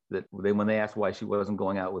roommates that when they asked why she wasn't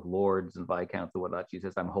going out with lords and viscounts and whatnot, she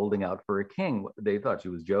says, "I'm holding out for a king." They thought she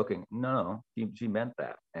was joking. No, she meant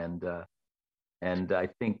that. And I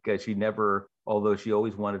think she never, although she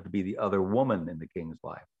always wanted to be the other woman in the king's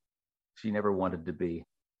life, she never wanted to be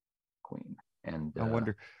queen. And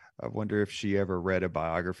I wonder if she ever read a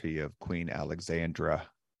biography of Queen Alexandra,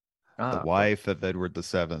 the wife of Edward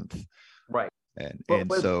VII. Right. And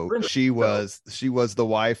so she was the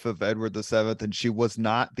wife of Edward VII, and she was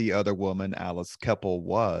not the other woman. Alice Keppel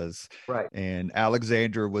was. Right. And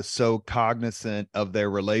Alexandra was so cognizant of their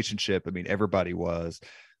relationship. I mean, everybody was,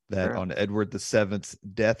 that on Edward VII's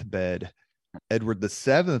deathbed, Edward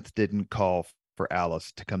VII didn't call for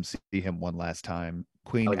Alice to come see him one last time.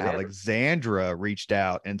 Queen Alexandra reached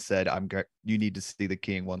out and said, you need to see the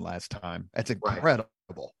king one last time. That's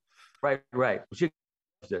incredible. Right. She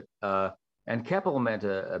and Keppel met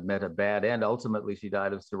a bad end. Ultimately, she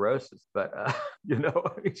died of cirrhosis. But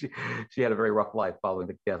she had a very rough life following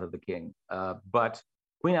the death of the king. But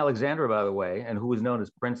Queen Alexandra, by the way, and who was known as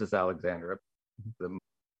Princess Alexandra,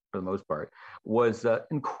 for the most part, was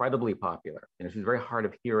incredibly popular. She was very hard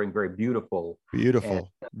of hearing, very beautiful. And,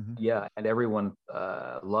 yeah, and everyone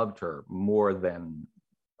loved her more than,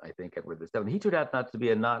 I think, Edward VII. He turned out not to be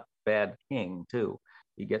a not bad king too.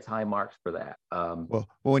 He gets high marks for that. Well,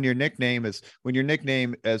 when your nickname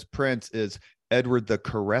as Prince is Edward the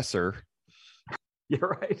Caresser,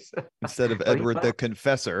 you're right. Instead of Edward the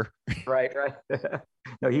Confessor. Right.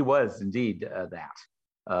 No, he was indeed that.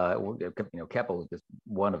 Keppel was just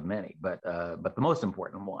one of many, but the most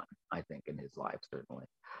important one, I think, in his life, certainly.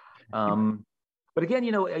 But again,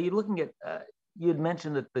 you're looking at. You had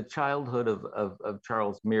mentioned that the childhood of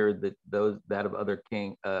Charles mirrored that of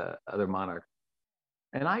other monarchs.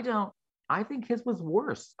 And I think his was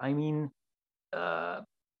worse. I mean, well,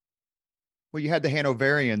 you had the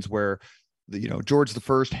Hanoverians where George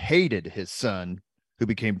I hated his son who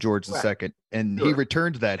became George II, and he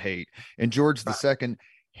returned that hate. And George II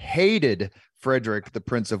hated Frederick, the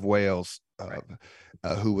Prince of Wales,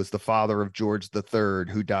 who was the father of George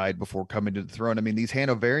III, who died before coming to the throne. I mean, these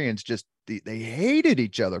Hanoverians they hated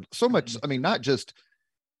each other so much. I mean,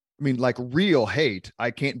 like real hate.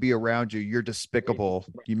 I can't be around you. You're despicable.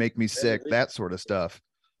 You make me sick. That sort of stuff.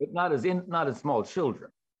 But not as small children.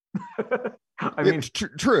 I mean,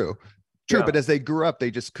 true. Yeah. But as they grew up, they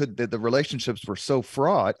just the relationships were so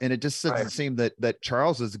fraught, and it just doesn't seem that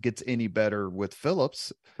Charles's gets any better with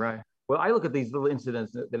Philip's. Right. Well, I look at these little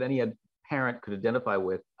incidents that any parent could identify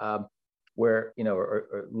with, where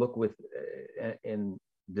or look with in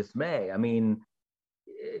dismay. I mean,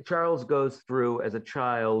 Charles goes through as a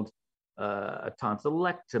child a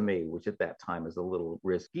tonsillectomy, which at that time is a little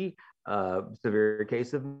risky. Severe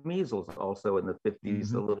case of measles, also in the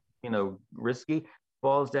 50s, a little risky.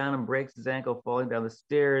 Falls down and breaks his ankle falling down the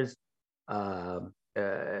stairs.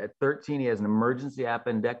 At 13, he has an emergency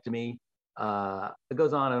appendectomy. It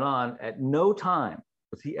goes on and on. At no time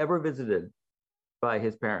was he ever visited by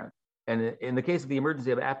his parents. And in the case of the emergency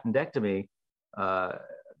appendectomy,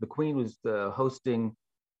 the Queen was hosting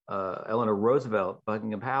Eleanor Roosevelt,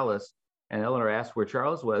 Buckingham Palace, And Eleanor asked where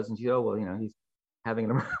Charles was, and she said, "Oh, well, he's having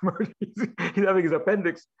an emergency. He's having his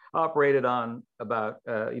appendix operated on about,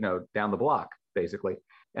 down the block, basically."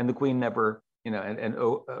 And the Queen never, Eleanor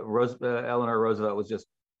Roosevelt was just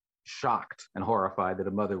shocked and horrified that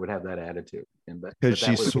a mother would have that attitude.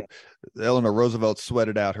 Because Eleanor Roosevelt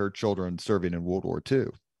sweated out her children serving in World War II.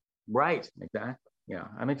 Right, exactly. Yeah,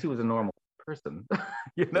 I mean, she was a normal person, But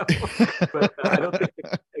I don't think,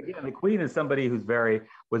 again, the Queen is somebody was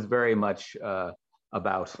very much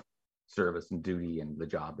about service and duty and the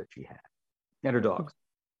job that she had, and her dogs,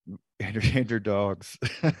 and her dogs,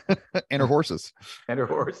 and her horses, and her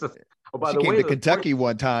horses. Oh, by she the came way, to Kentucky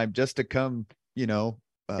one time just to come,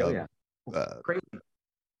 crazy.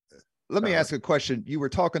 Let me ask a question. You were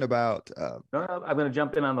talking about. No, I'm going to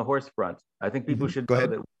jump in on the horse front. I think people should know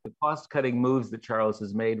that the cost-cutting moves that Charles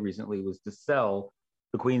has made recently was to sell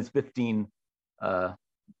the Queen's 15 of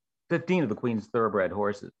the Queen's thoroughbred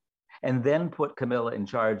horses, and then put Camilla in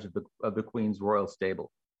charge of the Queen's royal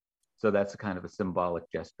stable. So that's a kind of a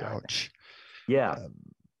symbolic gesture. Ouch. Yeah.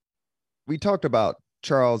 We talked about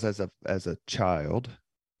Charles as a child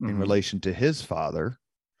in relation to his father.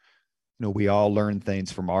 We all learn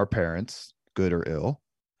things from our parents, good or ill.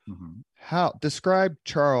 How describe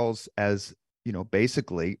Charles as,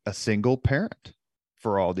 basically a single parent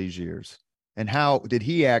for all these years, and how did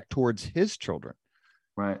he act towards his children?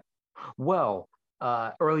 Right. Well,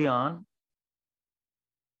 early on,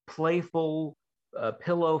 playful,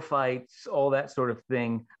 pillow fights, all that sort of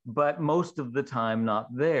thing, but most of the time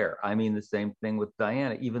not there. I mean, the same thing with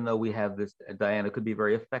Diana, even though we have this, Diana could be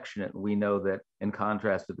very affectionate. We know that in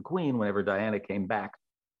contrast to the Queen, whenever Diana came back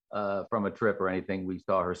from a trip or anything, we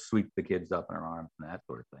saw her sweep the kids up in her arms and that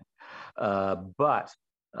sort of thing. But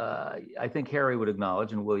I think Harry would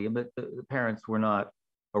acknowledge, and William, that the parents were not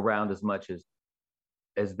around as much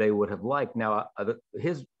as they would have liked. Now,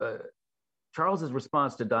 Charles's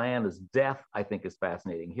response to Diana's death, I think, is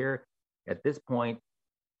fascinating. Here, at this point,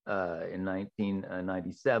 in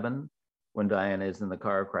 1997, when Diana is in the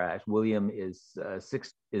car crash, William is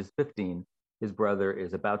 15. His brother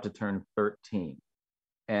is about to turn 13,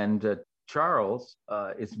 and Charles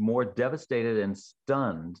is more devastated and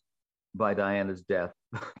stunned by Diana's death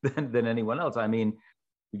than anyone else. I mean,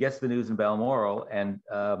 he gets the news in Balmoral, and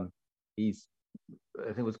I think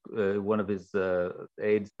it was one of his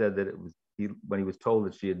aides said that it was. When he was told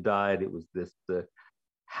that she had died, it was this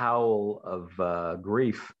howl of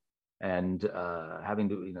grief, and having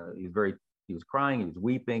to, he was crying, he was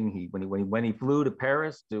weeping. When he flew to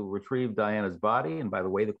Paris to retrieve Diana's body, and by the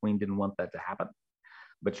way, the Queen didn't want that to happen,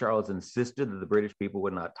 but Charles insisted that the British people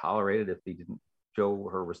would not tolerate it if he didn't show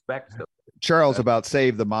her respect. So, Charles about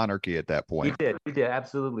saved the monarchy at that point. He did,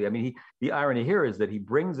 absolutely. I mean, the irony here is that he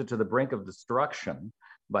brings it to the brink of destruction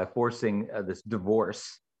by forcing this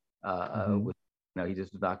divorce. He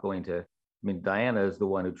just was not going to. I mean, Diana is the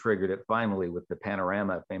one who triggered it finally with the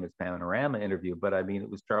famous Panorama interview. But I mean, it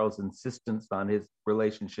was Charles' insistence on his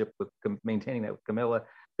relationship with maintaining that with Camilla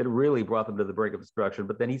that really brought them to the brink of destruction.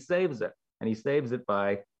 But then he saves it, and he saves it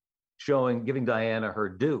by giving Diana her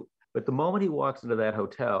due. But the moment he walks into that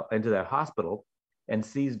hospital, and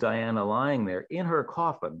sees Diana lying there in her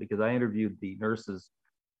coffin, because I interviewed the nurses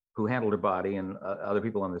who handled her body and other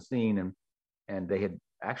people on the scene, and they had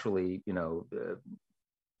actually,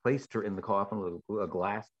 placed her in the coffin, a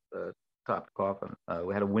glass topped coffin.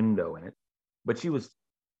 We had a window in it, but she was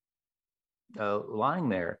lying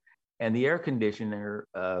there, and the air conditioner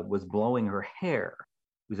was blowing her hair.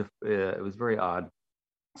 It was a very odd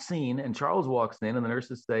scene. And Charles walks in, and the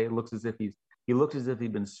nurses say it looks as if he looked as if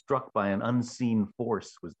he'd been struck by an unseen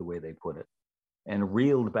force, was the way they put it, and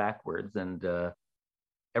reeled backwards. And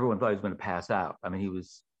everyone thought he was going to pass out. I mean, he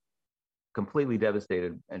was completely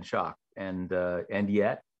devastated and shocked, and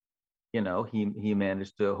yet, he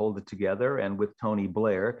managed to hold it together, and with Tony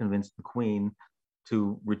Blair convinced the Queen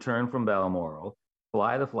to return from Balmoral,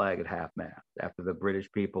 fly the flag at half-mast after the British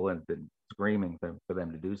people had been screaming for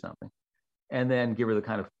them to do something, and then give her the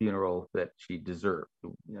kind of funeral that she deserved.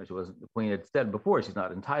 She wasn't. The Queen had said before she's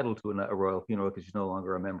not entitled to a royal funeral because she's no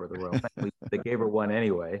longer a member of the royal family. They gave her one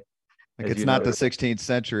anyway. It's not the 16th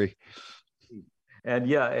century.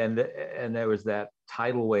 And and there was that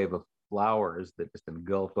tidal wave of flowers that just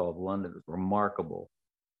engulfed all of London. It was remarkable.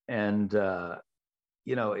 And, I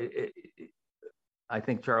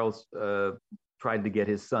think Charles tried to get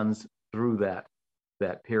his sons through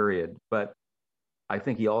that period. But I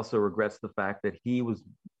think he also regrets the fact that he was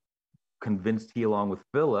convinced, along with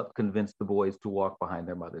Philip, convinced the boys to walk behind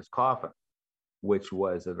their mother's coffin, which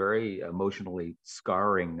was a very emotionally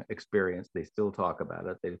scarring experience. They still talk about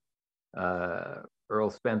it. Earl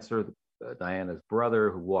Spencer, Diana's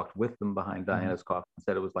brother, who walked with them behind Diana's coffin,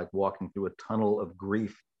 said it was like walking through a tunnel of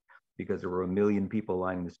grief because there were a million people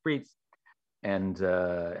lining the streets. And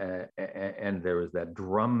there was that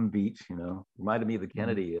drum beat, reminded me of the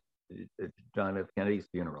Kennedy, John F. Kennedy's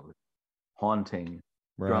funeral, haunting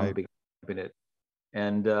drum beat in it.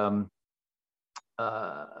 And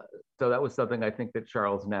so that was something I think that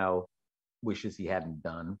Charles now wishes he hadn't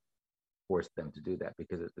done, forced them to do that,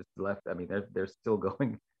 because it's left. I mean, they're still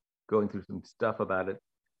going through some stuff about it.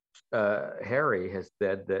 Harry has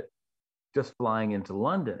said that just flying into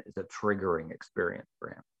London is a triggering experience for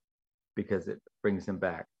him because it brings him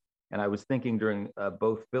back. And I was thinking during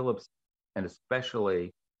both Philip's and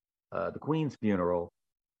especially the Queen's funeral,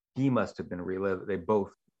 he must have been reliving. They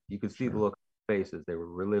both, you could see the look on their faces. They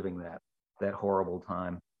were reliving that horrible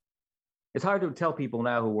time. It's hard to tell people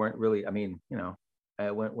now who weren't really. I mean,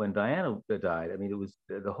 when Diana died, I mean, it was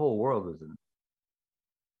the whole world was in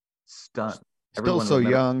stun. Still so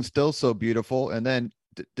young, still so beautiful. And then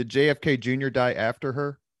did JFK Jr. die after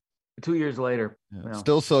her? 2 years later. Yeah.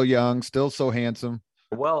 Still so young, still so handsome.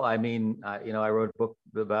 Well, I mean, I wrote a book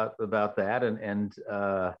about that, and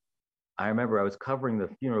I remember I was covering the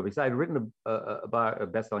funeral because I'd written a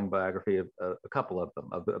best-selling biography of a couple of them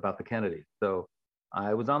about the Kennedys. So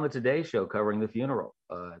I was on the Today Show covering the funeral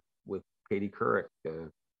with Katie Couric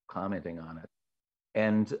commenting on it,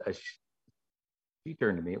 and she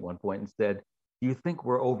turned to me at one point and said, "Do you think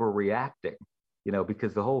we're overreacting?"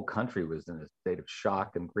 Because the whole country was in a state of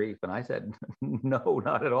shock and grief. And I said, no,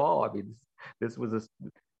 not at all. I mean, this was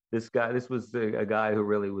a guy who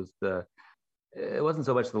really was it wasn't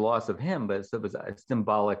so much the loss of him, but it was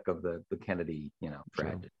symbolic of the Kennedy,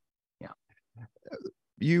 tragedy. Yeah.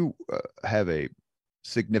 You have a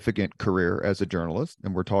significant career as a journalist,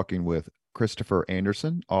 and we're talking with Christopher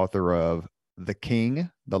Andersen, author of The King,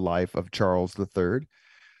 The Life of Charles III.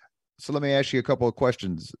 So let me ask you a couple of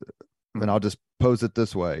questions. And I'll just pose it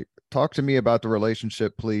this way. Talk to me about the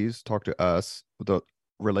relationship, please. Talk to us with the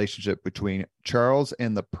relationship between Charles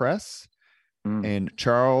and the press and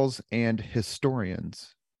Charles and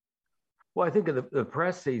historians. Well, I think the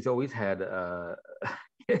press he's always had,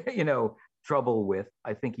 trouble with.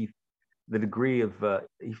 I think the degree of,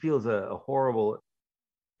 he feels a horrible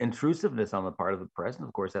intrusiveness on the part of the press. And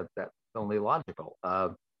of course, that's only logical.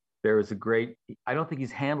 There is I don't think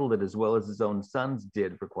he's handled it as well as his own sons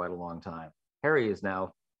did for quite a long time. Harry is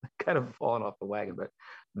now kind of fallen off the wagon, but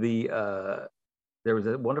there was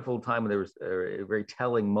a wonderful time when there was a very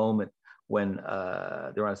telling moment when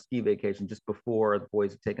they're on a ski vacation just before the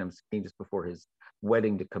boys had taken him skiing, just before his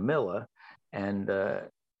wedding to Camilla. And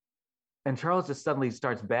Charles just suddenly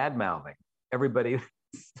starts bad-mouthing everybody,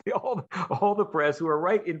 all the press who are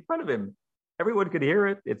right in front of him. Everyone could hear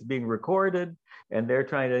it. It's being recorded, and they're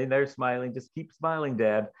smiling. Just keep smiling,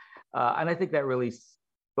 Dad. And I think that really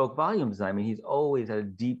spoke volumes. I mean, he's always had a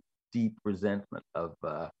deep, deep resentment of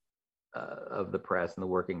the press and the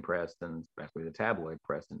working press, and especially the tabloid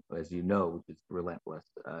press, and, as you know, which is relentless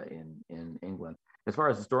in England. As far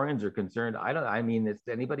as historians are concerned, I mean, it's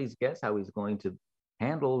anybody's guess how he's going to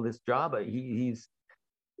handle this job. He's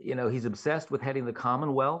obsessed with heading the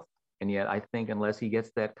Commonwealth, and yet I think unless he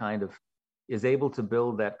gets that kind of is able to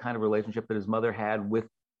build that kind of relationship that his mother had with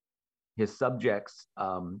his subjects,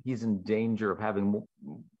 he's in danger of having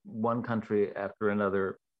one country after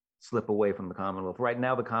another slip away from the Commonwealth. Right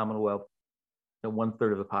now, the Commonwealth,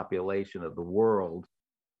 1/3 of the population of the world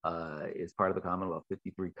is part of the Commonwealth,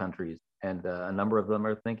 53 countries, and a number of them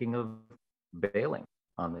are thinking of bailing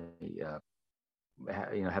on the,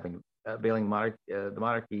 bailing the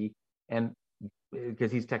monarchy, and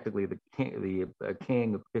because he's technically the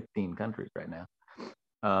king of 15 countries right now.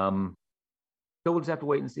 So we'll just have to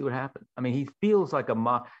wait and see what happens. I mean, he feels like that's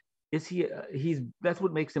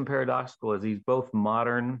what makes him paradoxical, is he's both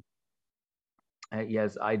modern. He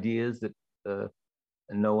has ideas that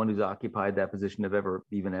no one who's occupied that position have ever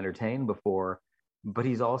even entertained before, but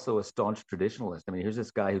he's also a staunch traditionalist. I mean, here's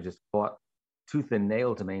this guy who just fought tooth and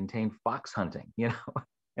nail to maintain fox hunting,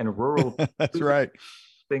 and rural that's right,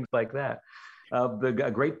 things like that.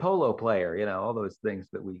 The great polo player, all those things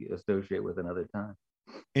that we associate with another time.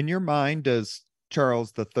 In your mind, does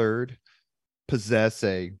Charles III possess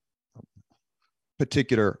a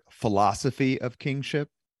particular philosophy of kingship?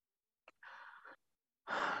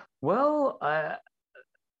 Well, I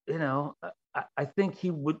think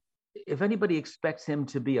he would, if anybody expects him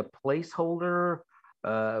to be a placeholder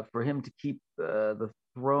for him to keep the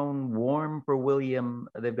throne warm for William,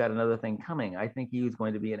 they've got another thing coming. I think he was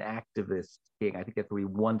going to be an activist king. I think that's what he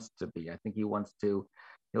wants to be. I think he'll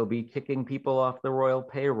be kicking people off the royal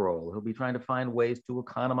payroll. He'll be trying to find ways to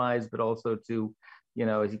economize, but also to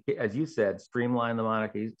as you said, streamline the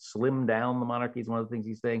monarchy, slim down the monarchy is one of the things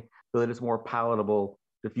he's saying, so that it's more palatable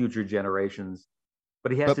to future generations.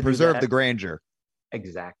 But he has to preserve do the that. grandeur.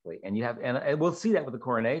 Exactly. And we'll see that with the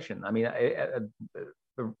coronation. I mean,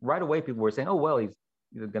 right away, people were saying, oh, well, he's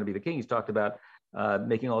going to be the king. He's talked about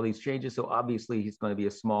making all these changes. So obviously he's going to be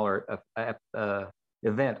a smaller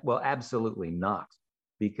event. Well, absolutely not,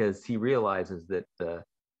 because he realizes that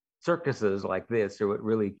circuses like this are what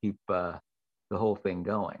really keep the whole thing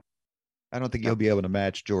going. I don't think he'll be able to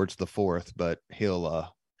match George the Fourth, but he'll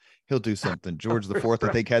do something. George the Fourth,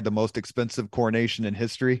 I think, had the most expensive coronation in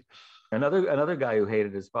history. Another guy who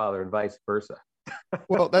hated his father, and vice versa.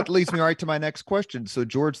 Well, that leads me right to my next question. So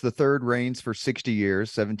George the Third reigns for 60 years,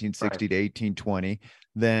 1760 to 1820.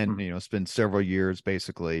 Then, spends several years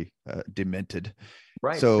basically demented.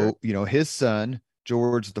 Right. So, his son,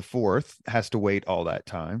 George the Fourth, has to wait all that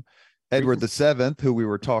time. Edward the Seventh, who we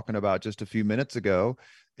were talking about just a few minutes ago,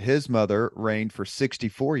 his mother reigned for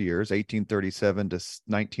 64 years, 1837 to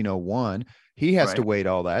 1901. He has to wait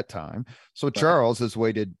all that time. So Charles has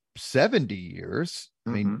waited 70 years. I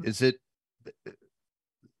mean, is it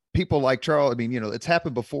people like Charles? I mean, it's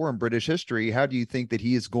happened before in British history. How do you think that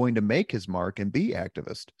he is going to make his mark and be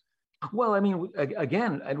activist? Well, I mean,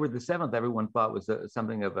 again, Edward the Seventh, everyone thought was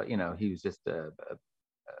something of he was just a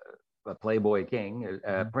playboy king,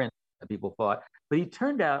 prince. People thought, but he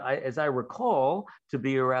turned out, as I recall, to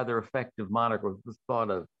be a rather effective monarch, or was thought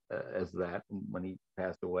of as that when he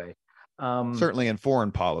passed away. Certainly in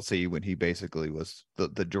foreign policy, when he basically was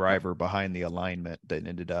the driver behind the alignment that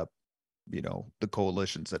ended up, the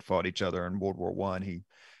coalitions that fought each other in World War One. He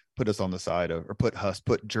put us on the side of, or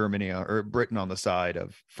put Germany or Britain on the side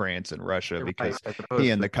of France and Russia, because he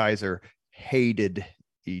and the Kaiser hated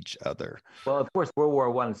each other. Well, of course, World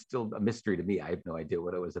War One is still a mystery to me. I have no idea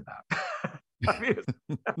what it was about. I mean,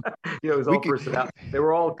 it was all personality. They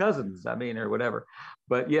were all cousins. I mean, or whatever.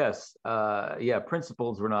 But yes,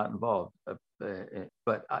 principles were not involved.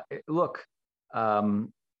 But look,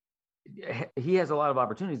 he has a lot of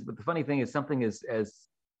opportunities. But the funny thing is, something as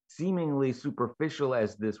seemingly superficial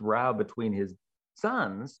as this row between his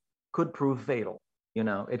sons could prove fatal.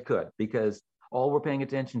 It could, because all we're paying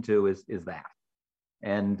attention to is that.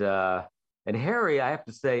 And Harry, I have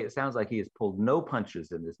to say, it sounds like he has pulled no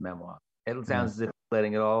punches in this memoir. It sounds as if he's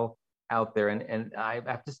letting it all out there. And I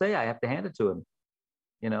have to say, I have to hand it to him.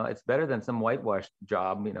 It's better than some whitewashed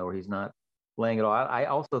job, where he's not laying it all out. I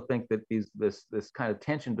also think that this kind of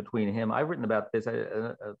tension between him, I've written about this,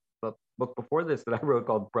 a book before this that I wrote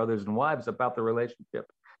called Brothers and Wives, about the relationship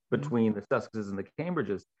between the Sussexes and the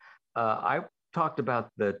Cambridges. I talked about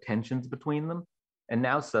the tensions between them. And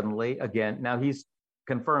now suddenly, again, now he's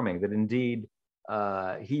confirming that indeed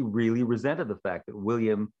he really resented the fact that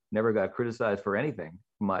William never got criticized for anything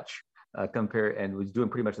much, and was doing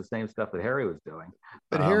pretty much the same stuff that Harry was doing.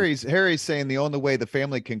 But Harry's saying the only way the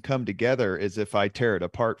family can come together is if I tear it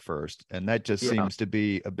apart first, and that just seems to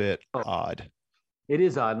be a bit odd. It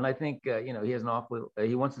is odd, and I think he has an awfully.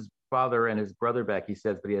 He wants his father and his brother back, he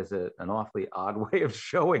says, but he has an awfully odd way of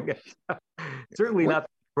showing it. Certainly not the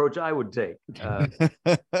approach I would take.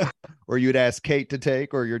 Or you'd ask Kate to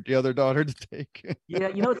take, or the other daughter to take. Yeah,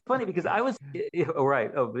 it's funny because I was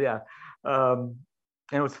right. Oh, yeah. And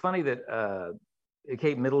it was funny that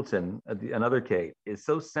Kate Middleton, another Kate, is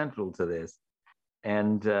so central to this,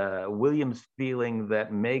 and William's feeling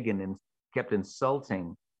that Meghan kept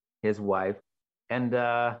insulting his wife, and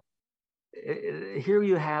here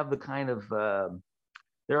you have the kind of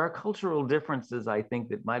there are cultural differences, I think,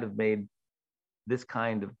 that might have made this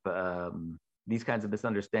kind of these kinds of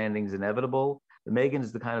misunderstandings inevitable. Meghan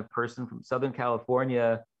is the kind of person from Southern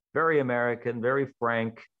California, very American, very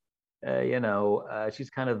frank. She's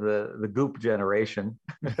kind of the goop generation,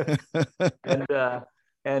 and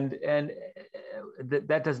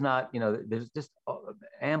that does not, there's just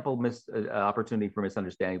ample opportunity for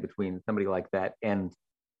misunderstanding between somebody like that and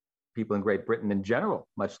people in Great Britain in general,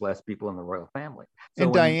 much less people in the royal family. So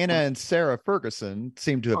and Diana and Sarah Ferguson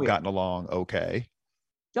seem to have gotten along okay.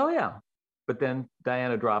 Oh yeah, but then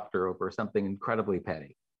Diana dropped her over something incredibly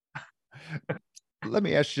petty. Let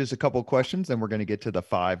me ask you just a couple of questions, and we're going to get to the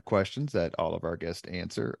 5 questions that all of our guests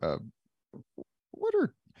answer. What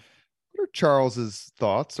are Charles's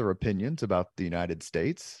thoughts or opinions about the United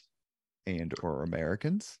States and or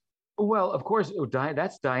Americans? Well, of course,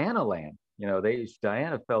 that's Diana land.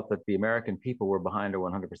 Diana felt that the American people were behind her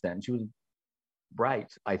 100%, and she was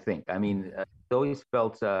right, I think. I mean, always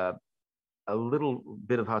felt a little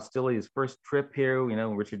bit of hostility. His first trip here,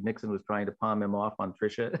 when Richard Nixon was trying to palm him off on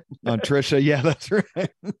Tricia. Yeah, that's right.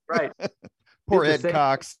 Right. Poor Ed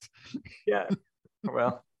Cox. Yeah.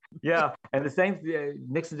 Well, Yeah, and the same.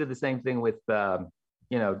 Nixon did the same thing with W.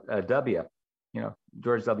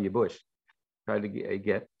 George W. Bush tried to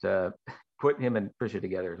get put him and Tricia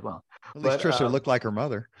together as well. At least But Trisha looked like her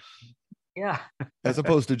mother, yeah, as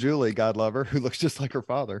opposed to Julie, God love her, who looks just like her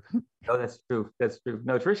father. no, that's true. That's true.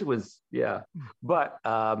 No, Tricia was but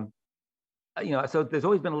so there's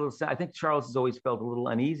always been a little. I think Charles has always felt a little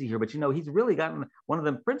uneasy here, but he's really gotten one of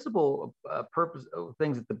the principal purpose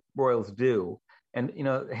things that the royals do. And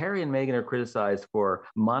Harry and Meghan are criticized for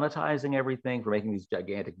monetizing everything, for making these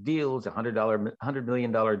gigantic deals, $100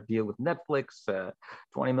 million deal with Netflix,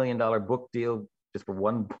 $20 million book deal just for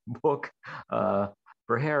one book.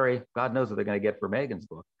 For Harry, God knows what they're going to get for Meghan's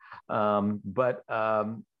book. But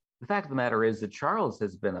the fact of the matter is that Charles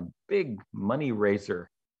has been a big money raiser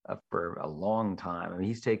for a long time. I mean,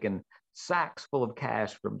 he's taken sacks full of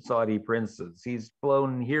cash from Saudi princes. He's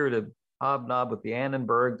flown here to hobnob with the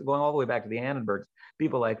Annenbergs, going all the way back to the Annenbergs,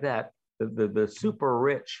 people like that. The super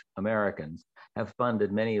rich Americans have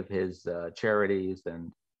funded many of his charities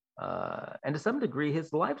and to some degree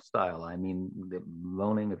his lifestyle. I mean, the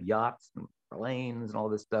loaning of yachts and planes and all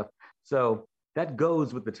this stuff. So that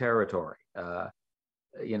goes with the territory.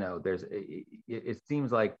 It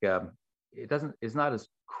seems like it's not as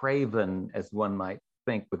craven as one might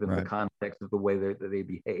think within the context of the way that they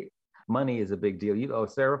behave. Money is a big deal.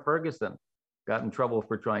 Sarah Ferguson got in trouble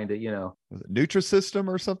for trying to, was it Nutrisystem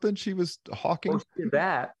or something she was hawking? Oh, she did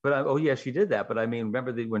that. But yeah, she did that. But I mean,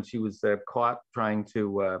 remember when she was caught trying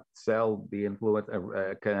to sell the influence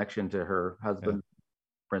connection to her husband,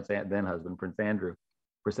 Prince Andrew,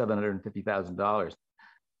 for $750,000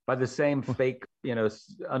 by the same fake,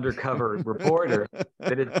 undercover reporter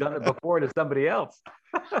that had done it before to somebody else.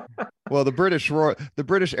 Well, the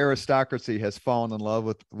British aristocracy has fallen in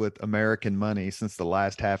love with American money since the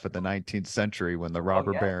last half of the 19th century, when the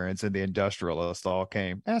robber barons and the industrialists all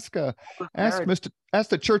came. Ask the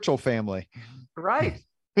Churchill family. Right.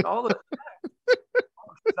 All the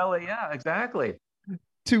yeah, exactly.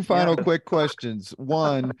 Two final quick questions.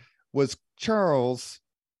 One, was Charles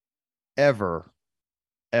ever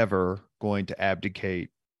going to abdicate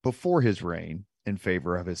before his reign in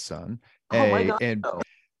favor of his son?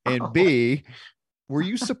 And B, were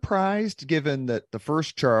you surprised, given that the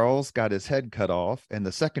first Charles got his head cut off and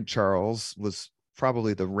the second Charles was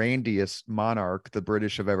probably the randiest monarch the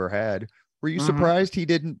British have ever had? Were you surprised he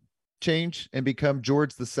didn't change and become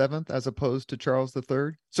George VII as opposed to Charles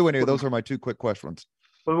III? So anyway, those are my two quick questions.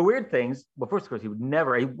 Well, the weird things, first of course, he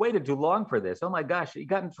waited too long for this. Oh my gosh, he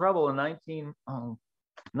got in trouble in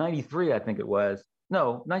 1993, I think it was.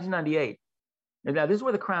 No, 1998. And now this is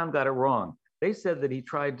where the Crown got it wrong. They said that he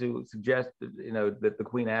tried to suggest, that the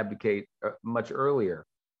Queen abdicate much earlier.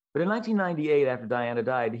 But in 1998, after Diana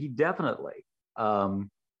died, he definitely let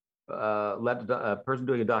a person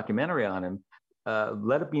doing a documentary on him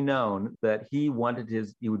let it be known that he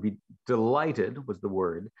would be delighted, was the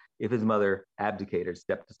word, if his mother abdicated,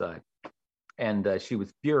 stepped aside. And she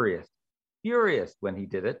was furious when he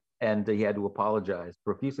did it. And he had to apologize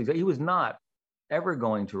profusely. So he was not ever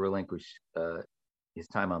going to relinquish his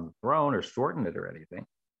time on the throne or shorten it or anything.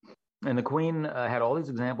 And the Queen had all these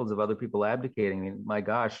examples of other people abdicating. I mean, my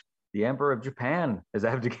gosh, the Emperor of Japan has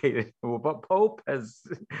abdicated. Pope has,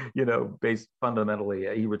 based fundamentally,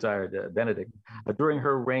 he retired, Benedict. During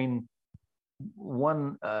her reign,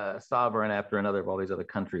 one sovereign after another of all these other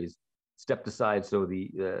countries stepped aside so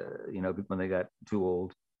when they got too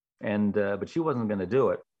old. And but she wasn't going to do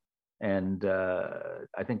it. And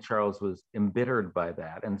I think Charles was embittered by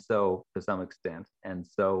that, and so to some extent. And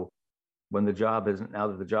so now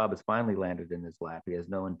that the job has finally landed in his lap, he has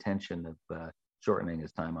no intention of shortening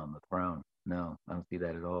his time on the throne. No, I don't see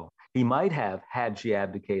that at all. He might have, had she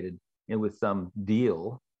abdicated, with some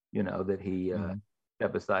deal, that he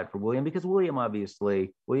step aside for William, because William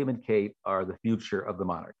and Kate are the future of the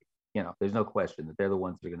monarchy. There's no question that they're the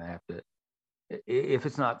ones that are going to have to, if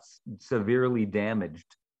it's not severely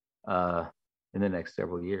damaged in the next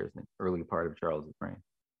several years, in the early part of Charles' reign.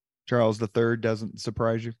 Charles III doesn't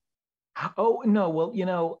surprise you? Oh, no. Well,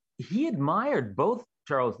 he admired both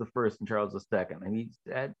Charles I and Charles II, and he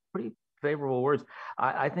had pretty favorable words.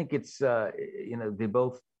 I think it's, they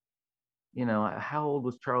both, how old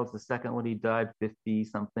was Charles II when he died? 50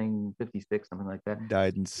 something, 56, something like that.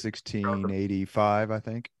 Died in 1685, I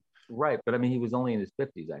think. Right. But I mean, he was only in his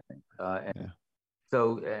 50s, I think.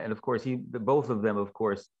 So, and of course, both of them, of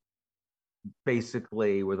course,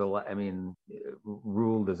 basically were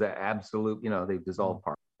ruled as absolute, they dissolved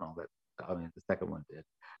parliament and all that. I mean, the second one did.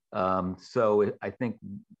 So I think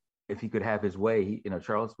if he could have his way,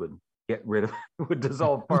 Charles would get rid of, would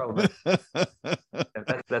dissolve Parliament. That's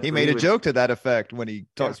He what made a would. joke to that effect when he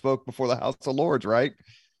Yeah, spoke before the House of Lords, right?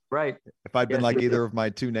 right. If I'd been Yes, like either of my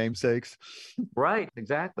two namesakes. right,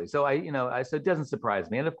 exactly. So so it doesn't surprise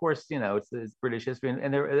me. And of course, it's British history,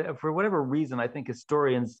 and there, for whatever reason, I think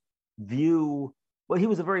historians view. Well, he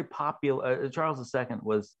was a very popular. Charles II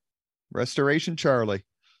was Restoration Charlie.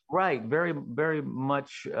 right, very, very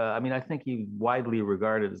much. I mean, I think he widely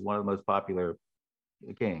regarded as one of the most popular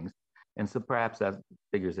kings, and so perhaps that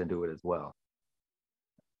figures into it as well.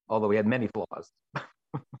 Although he had many flaws,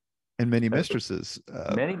 And many mistresses.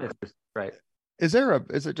 many mistresses. Right. Is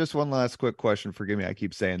it just one last quick question? Forgive me, I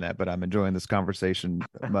keep saying that, but I'm enjoying this conversation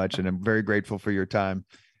much, and I'm very grateful for your time.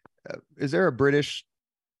 Is there a British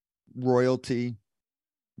royalty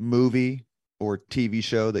movie or TV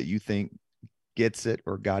show that you think gets it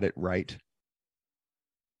or got it right?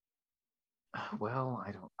 Well,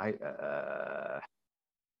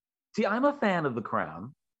 see. I'm a fan of The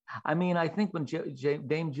Crown. I mean, I think when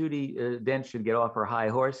Dame Judy Dench should get off her high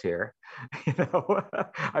horse here,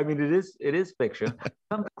 I mean, it is fiction.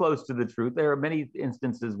 Comes close to the truth. There are many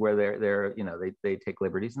instances where they take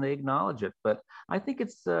liberties and they acknowledge it, but I think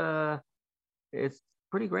it's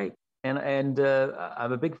pretty great. And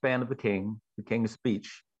I'm a big fan of the King's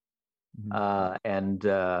speech, and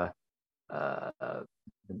the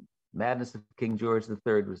Madness of King George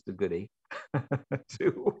III was the goodie.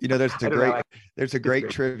 Too. There's a great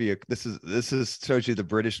trivia. This is shows you the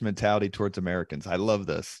British mentality towards Americans. I love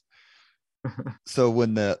this. So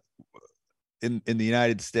when in the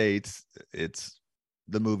United States,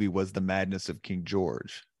 the movie was The Madness of King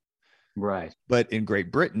George. Right. But in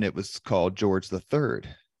Great Britain, it was called George III.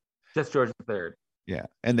 Just George III. Yeah.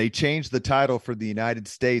 And they changed the title for the United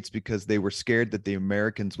States because they were scared that the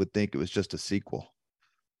Americans would think it was just a sequel.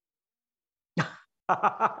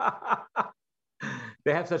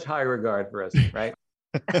 They have such high regard for us, right?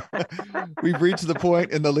 We've reached the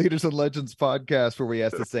point in the Leaders and Legends podcast where we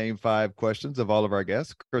ask the same 5 questions of all of our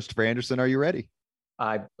guests. Christopher Andersen, are you ready? Do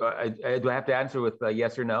I have to answer with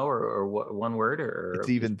yes or no, or one word, or it's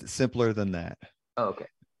even simpler than that? Oh, okay.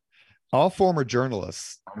 All former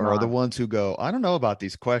journalists are the ones who go, I don't know about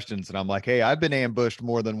these questions, and I'm like, hey, I've been ambushed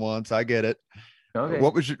more than once. I get it. Okay.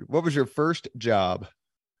 What was your first job?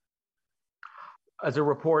 As a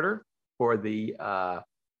reporter for the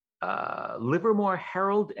Livermore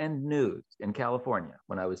Herald and News in California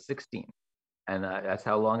when I was 16, and that's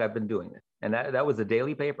how long I've been doing it. And that was a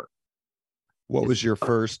daily paper. What was your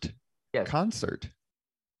first concert?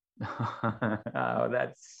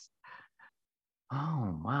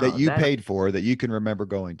 Oh, wow. That you paid for, that you can remember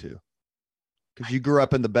going to, because you grew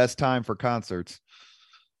up in the best time for concerts.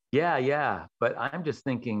 Yeah. But I'm just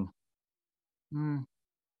thinking,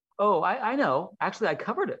 oh, I know. Actually, I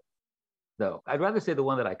covered it, though. I'd rather say the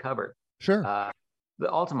one that I covered. Sure. The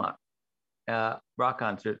Altamont rock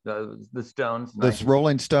concert, the Stones. The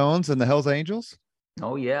Rolling Stones and the Hells Angels?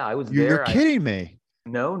 Oh, yeah. I was there. You're kidding me.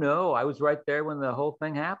 No. I was right there when the whole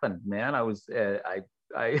thing happened, man. I was,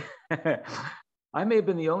 I I may have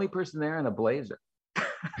been the only person there in a blazer.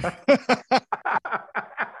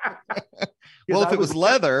 Well, if it was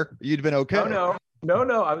leather, you'd been okay. No.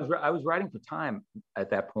 I was writing for Time at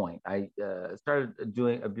that point. I started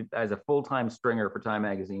doing as a full-time stringer for Time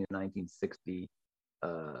magazine in 1969.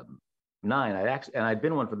 I'd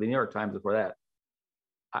been one for the New York Times before that.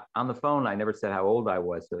 On the phone, I never said how old I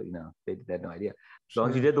was, so they had no idea. As long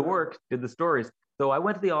as you did the work, did the stories. So I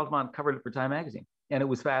went to the Altamont, covered it for Time magazine, and it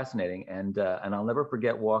was fascinating. And I'll never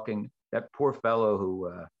forget walking that poor fellow who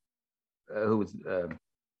was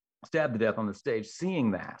stabbed to death on the stage,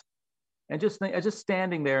 seeing that. And just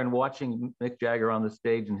standing there and watching Mick Jagger on the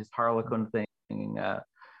stage and his Harlequin thing, singing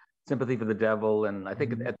 "Sympathy for the Devil." And I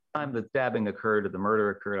think at the time the stabbing occurred, or the murder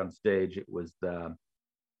occurred on stage, it was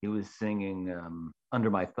he was singing "Under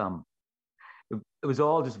My Thumb." It was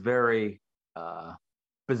all just very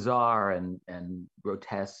bizarre and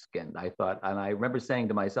grotesque. And I remember saying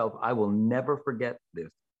to myself, I will never forget this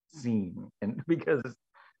scene, and because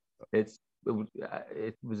it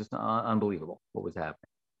was just unbelievable what was happening.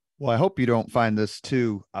 Well, I hope you don't find this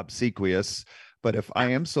too obsequious, but if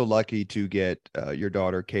I am so lucky to get your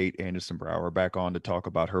daughter, Kate Andersen Brower, back on to talk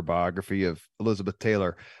about her biography of Elizabeth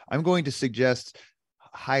Taylor, I'm going to suggest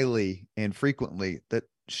highly and frequently that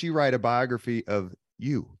she write a biography of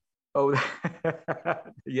you. Oh,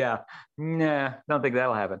 yeah. Nah, don't think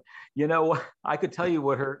that'll happen. I could tell you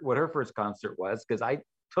what her first concert was, because I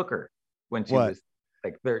took her when she was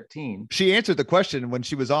like 13. She answered the question when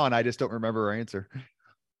she was on. I just don't remember her answer.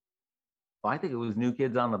 Well, I think it was New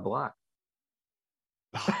Kids on the Block.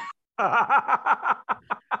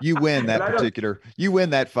 You win that particular. You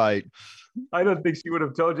win that fight. I don't think she would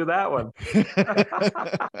have told you that one.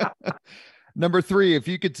 Number 3, if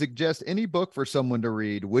you could suggest any book for someone to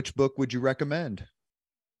read, which book would you recommend?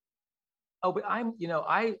 Oh, but I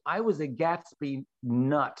was a Gatsby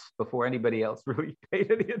nut before anybody else really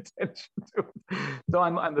paid any attention to it. So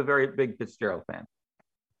I'm a very big Fitzgerald fan.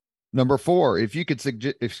 Number 4, if you could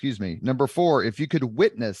Number 4, if you could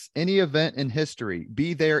witness any event in history,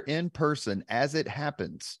 be there in person as it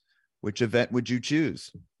happens, which event would you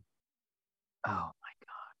choose? Oh my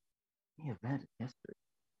God. The event in history.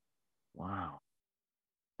 Wow.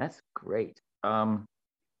 That's great. And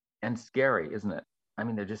scary, isn't it? I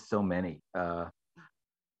mean, there're just so many. I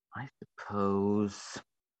suppose.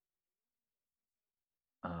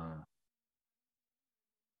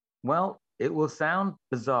 Well, it will sound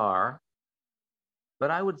bizarre, but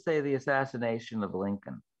I would say the assassination of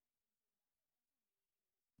Lincoln.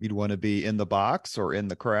 You'd want to be in the box or in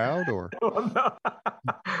the crowd, or? Oh, no.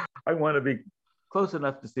 I want to be close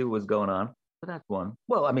enough to see what was going on, but that's one.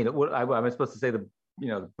 Well, I mean, am I supposed to say the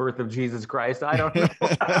birth of Jesus Christ? I don't know.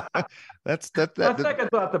 That's second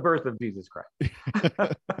thought, the birth of Jesus Christ.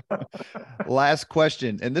 Last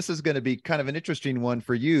question, and this is going to be kind of an interesting one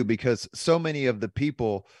for you, because so many of the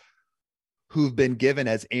people who've been given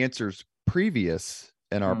as answers previous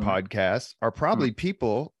in our podcast are probably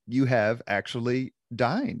people you have actually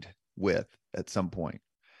dined with at some point.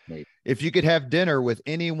 Maybe. If you could have dinner with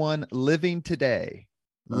anyone living today,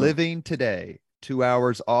 2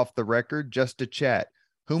 hours off the record just to chat,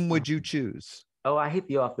 whom would you choose? Oh, I hate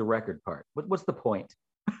the off the record part. What's the point?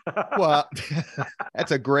 Well,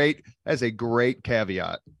 that's a great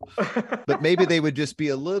caveat. But maybe they would just be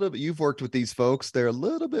a little bit, you've worked with these folks, they're a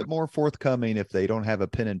little bit more forthcoming if they don't have a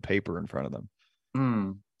pen and paper in front of them.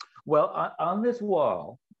 Well, on this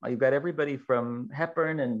wall, you've got everybody from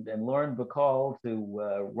Hepburn and Lauren Bacall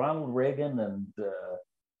to Ronald Reagan and the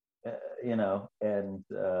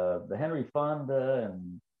Henry Fonda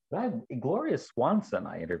and Gloria Swanson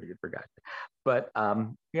I interviewed for guys. But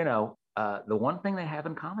the one thing they have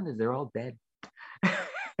in common is they're all dead.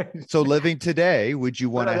 So living today, would you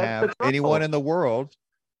want to have anyone in the world?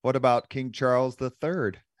 What about King Charles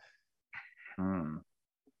III?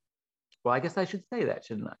 Well, I guess I should say that,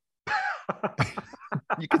 shouldn't I?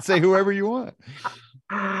 You can say whoever you want.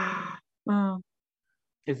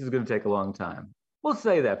 This is going to take a long time. We'll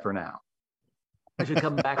say that for now. I should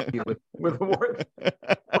come back to you with a more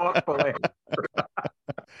thoughtful answer.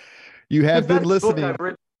 You have been listening.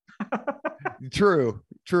 True.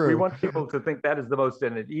 We want people to think that is the most,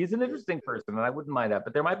 and he's an interesting person, and I wouldn't mind that,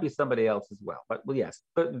 but there might be somebody else as well. But yes,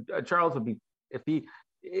 but Charles would be,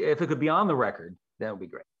 if it could be on the record, that would be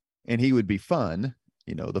great. And he would be fun,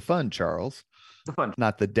 the fun Charles. The fun,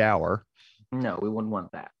 not the dour. No, we wouldn't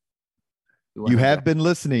want that. You have been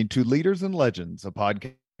listening to Leaders and Legends, a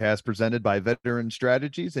podcast presented by Veteran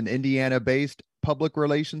Strategies, an Indiana-based public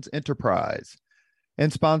relations enterprise,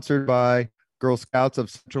 and sponsored by Girl Scouts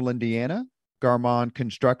of Central Indiana, Garmon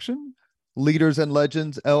Construction, Leaders and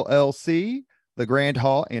Legends LLC, the Grand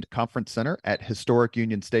Hall and Conference Center at Historic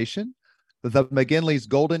Union Station, the McGinley's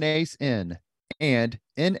Golden Ace Inn, and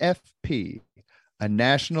NFP, a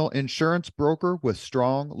national insurance broker with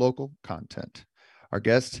strong local content. Our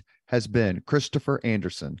guest has been Christopher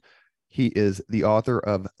Andersen. He is the author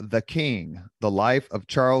of The King, The Life of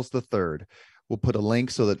Charles III. We'll put a link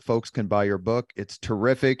so that folks can buy your book. It's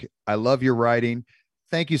terrific. I love your writing.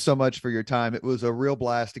 Thank you so much for your time. It was a real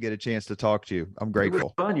blast to get a chance to talk to you. I'm grateful. It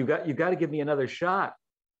was fun. You got to give me another shot.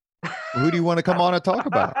 Who do you want to come on and talk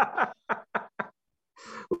about?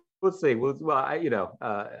 We'll see.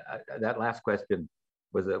 That last question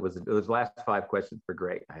was those last 5 questions were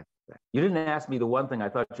great. You didn't ask me the one thing I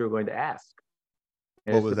thought you were going to ask.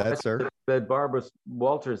 And what was that, sir? That Barbara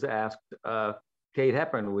Walters asked Kate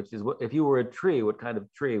Hepburn, which is, if you were a tree, what kind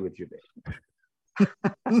of tree would you be?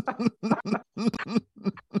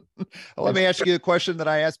 Let me ask you a question that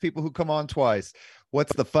I ask people who come on twice.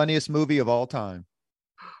 What's the funniest movie of all time?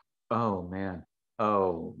 Oh, man.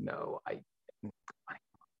 Oh, no.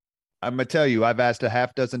 I'm going to tell you, I've asked a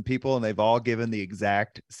half dozen people and they've all given the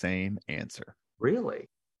exact same answer. Really?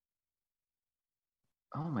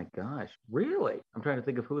 Oh my gosh. Really? I'm trying to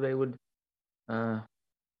think of who they would, well,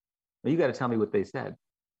 you got to tell me what they said.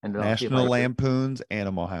 And National Lampoon's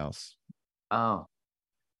Animal House. Oh,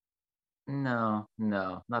 no,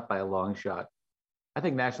 not by a long shot. I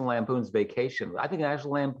think National Lampoon's Vacation. I think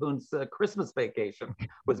National Lampoon's Christmas Vacation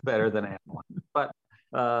was better than Animal. But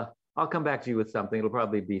I'll come back to you with something. It'll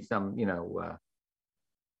probably be some,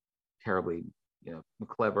 terribly,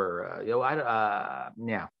 clever.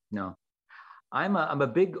 No. I'm a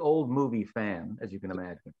big old movie fan, as you can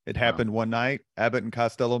imagine. It happened one night. Abbott and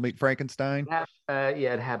Costello meet Frankenstein.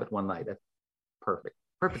 It happened one night. That's perfect.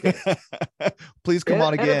 Perfect. Please come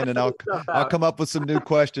on again, and I'll come up with some new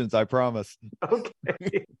questions. I promise. Okay.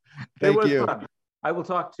 Thank you. Fun. I will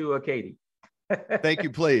talk to Katie. Thank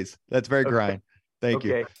you, please. That's very kind. Thank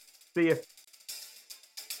you. See you.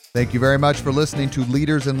 Thank you very much for listening to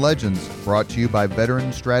Leaders and Legends, brought to you by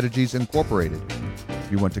Veteran Strategies Incorporated.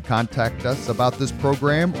 If you want to contact us about this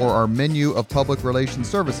program or our menu of public relations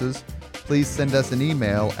services, please send us an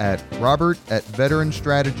email at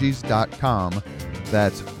robert@veteranstrategies.com.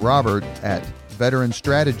 That's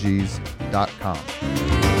robert@veteranstrategies.com.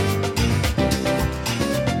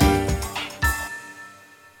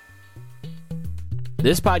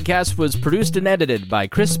 This podcast was produced and edited by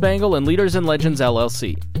Chris Spangle and Leaders and Legends,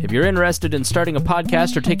 LLC. If you're interested in starting a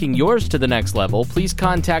podcast or taking yours to the next level, please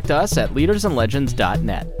contact us at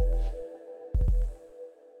leadersandlegends.net.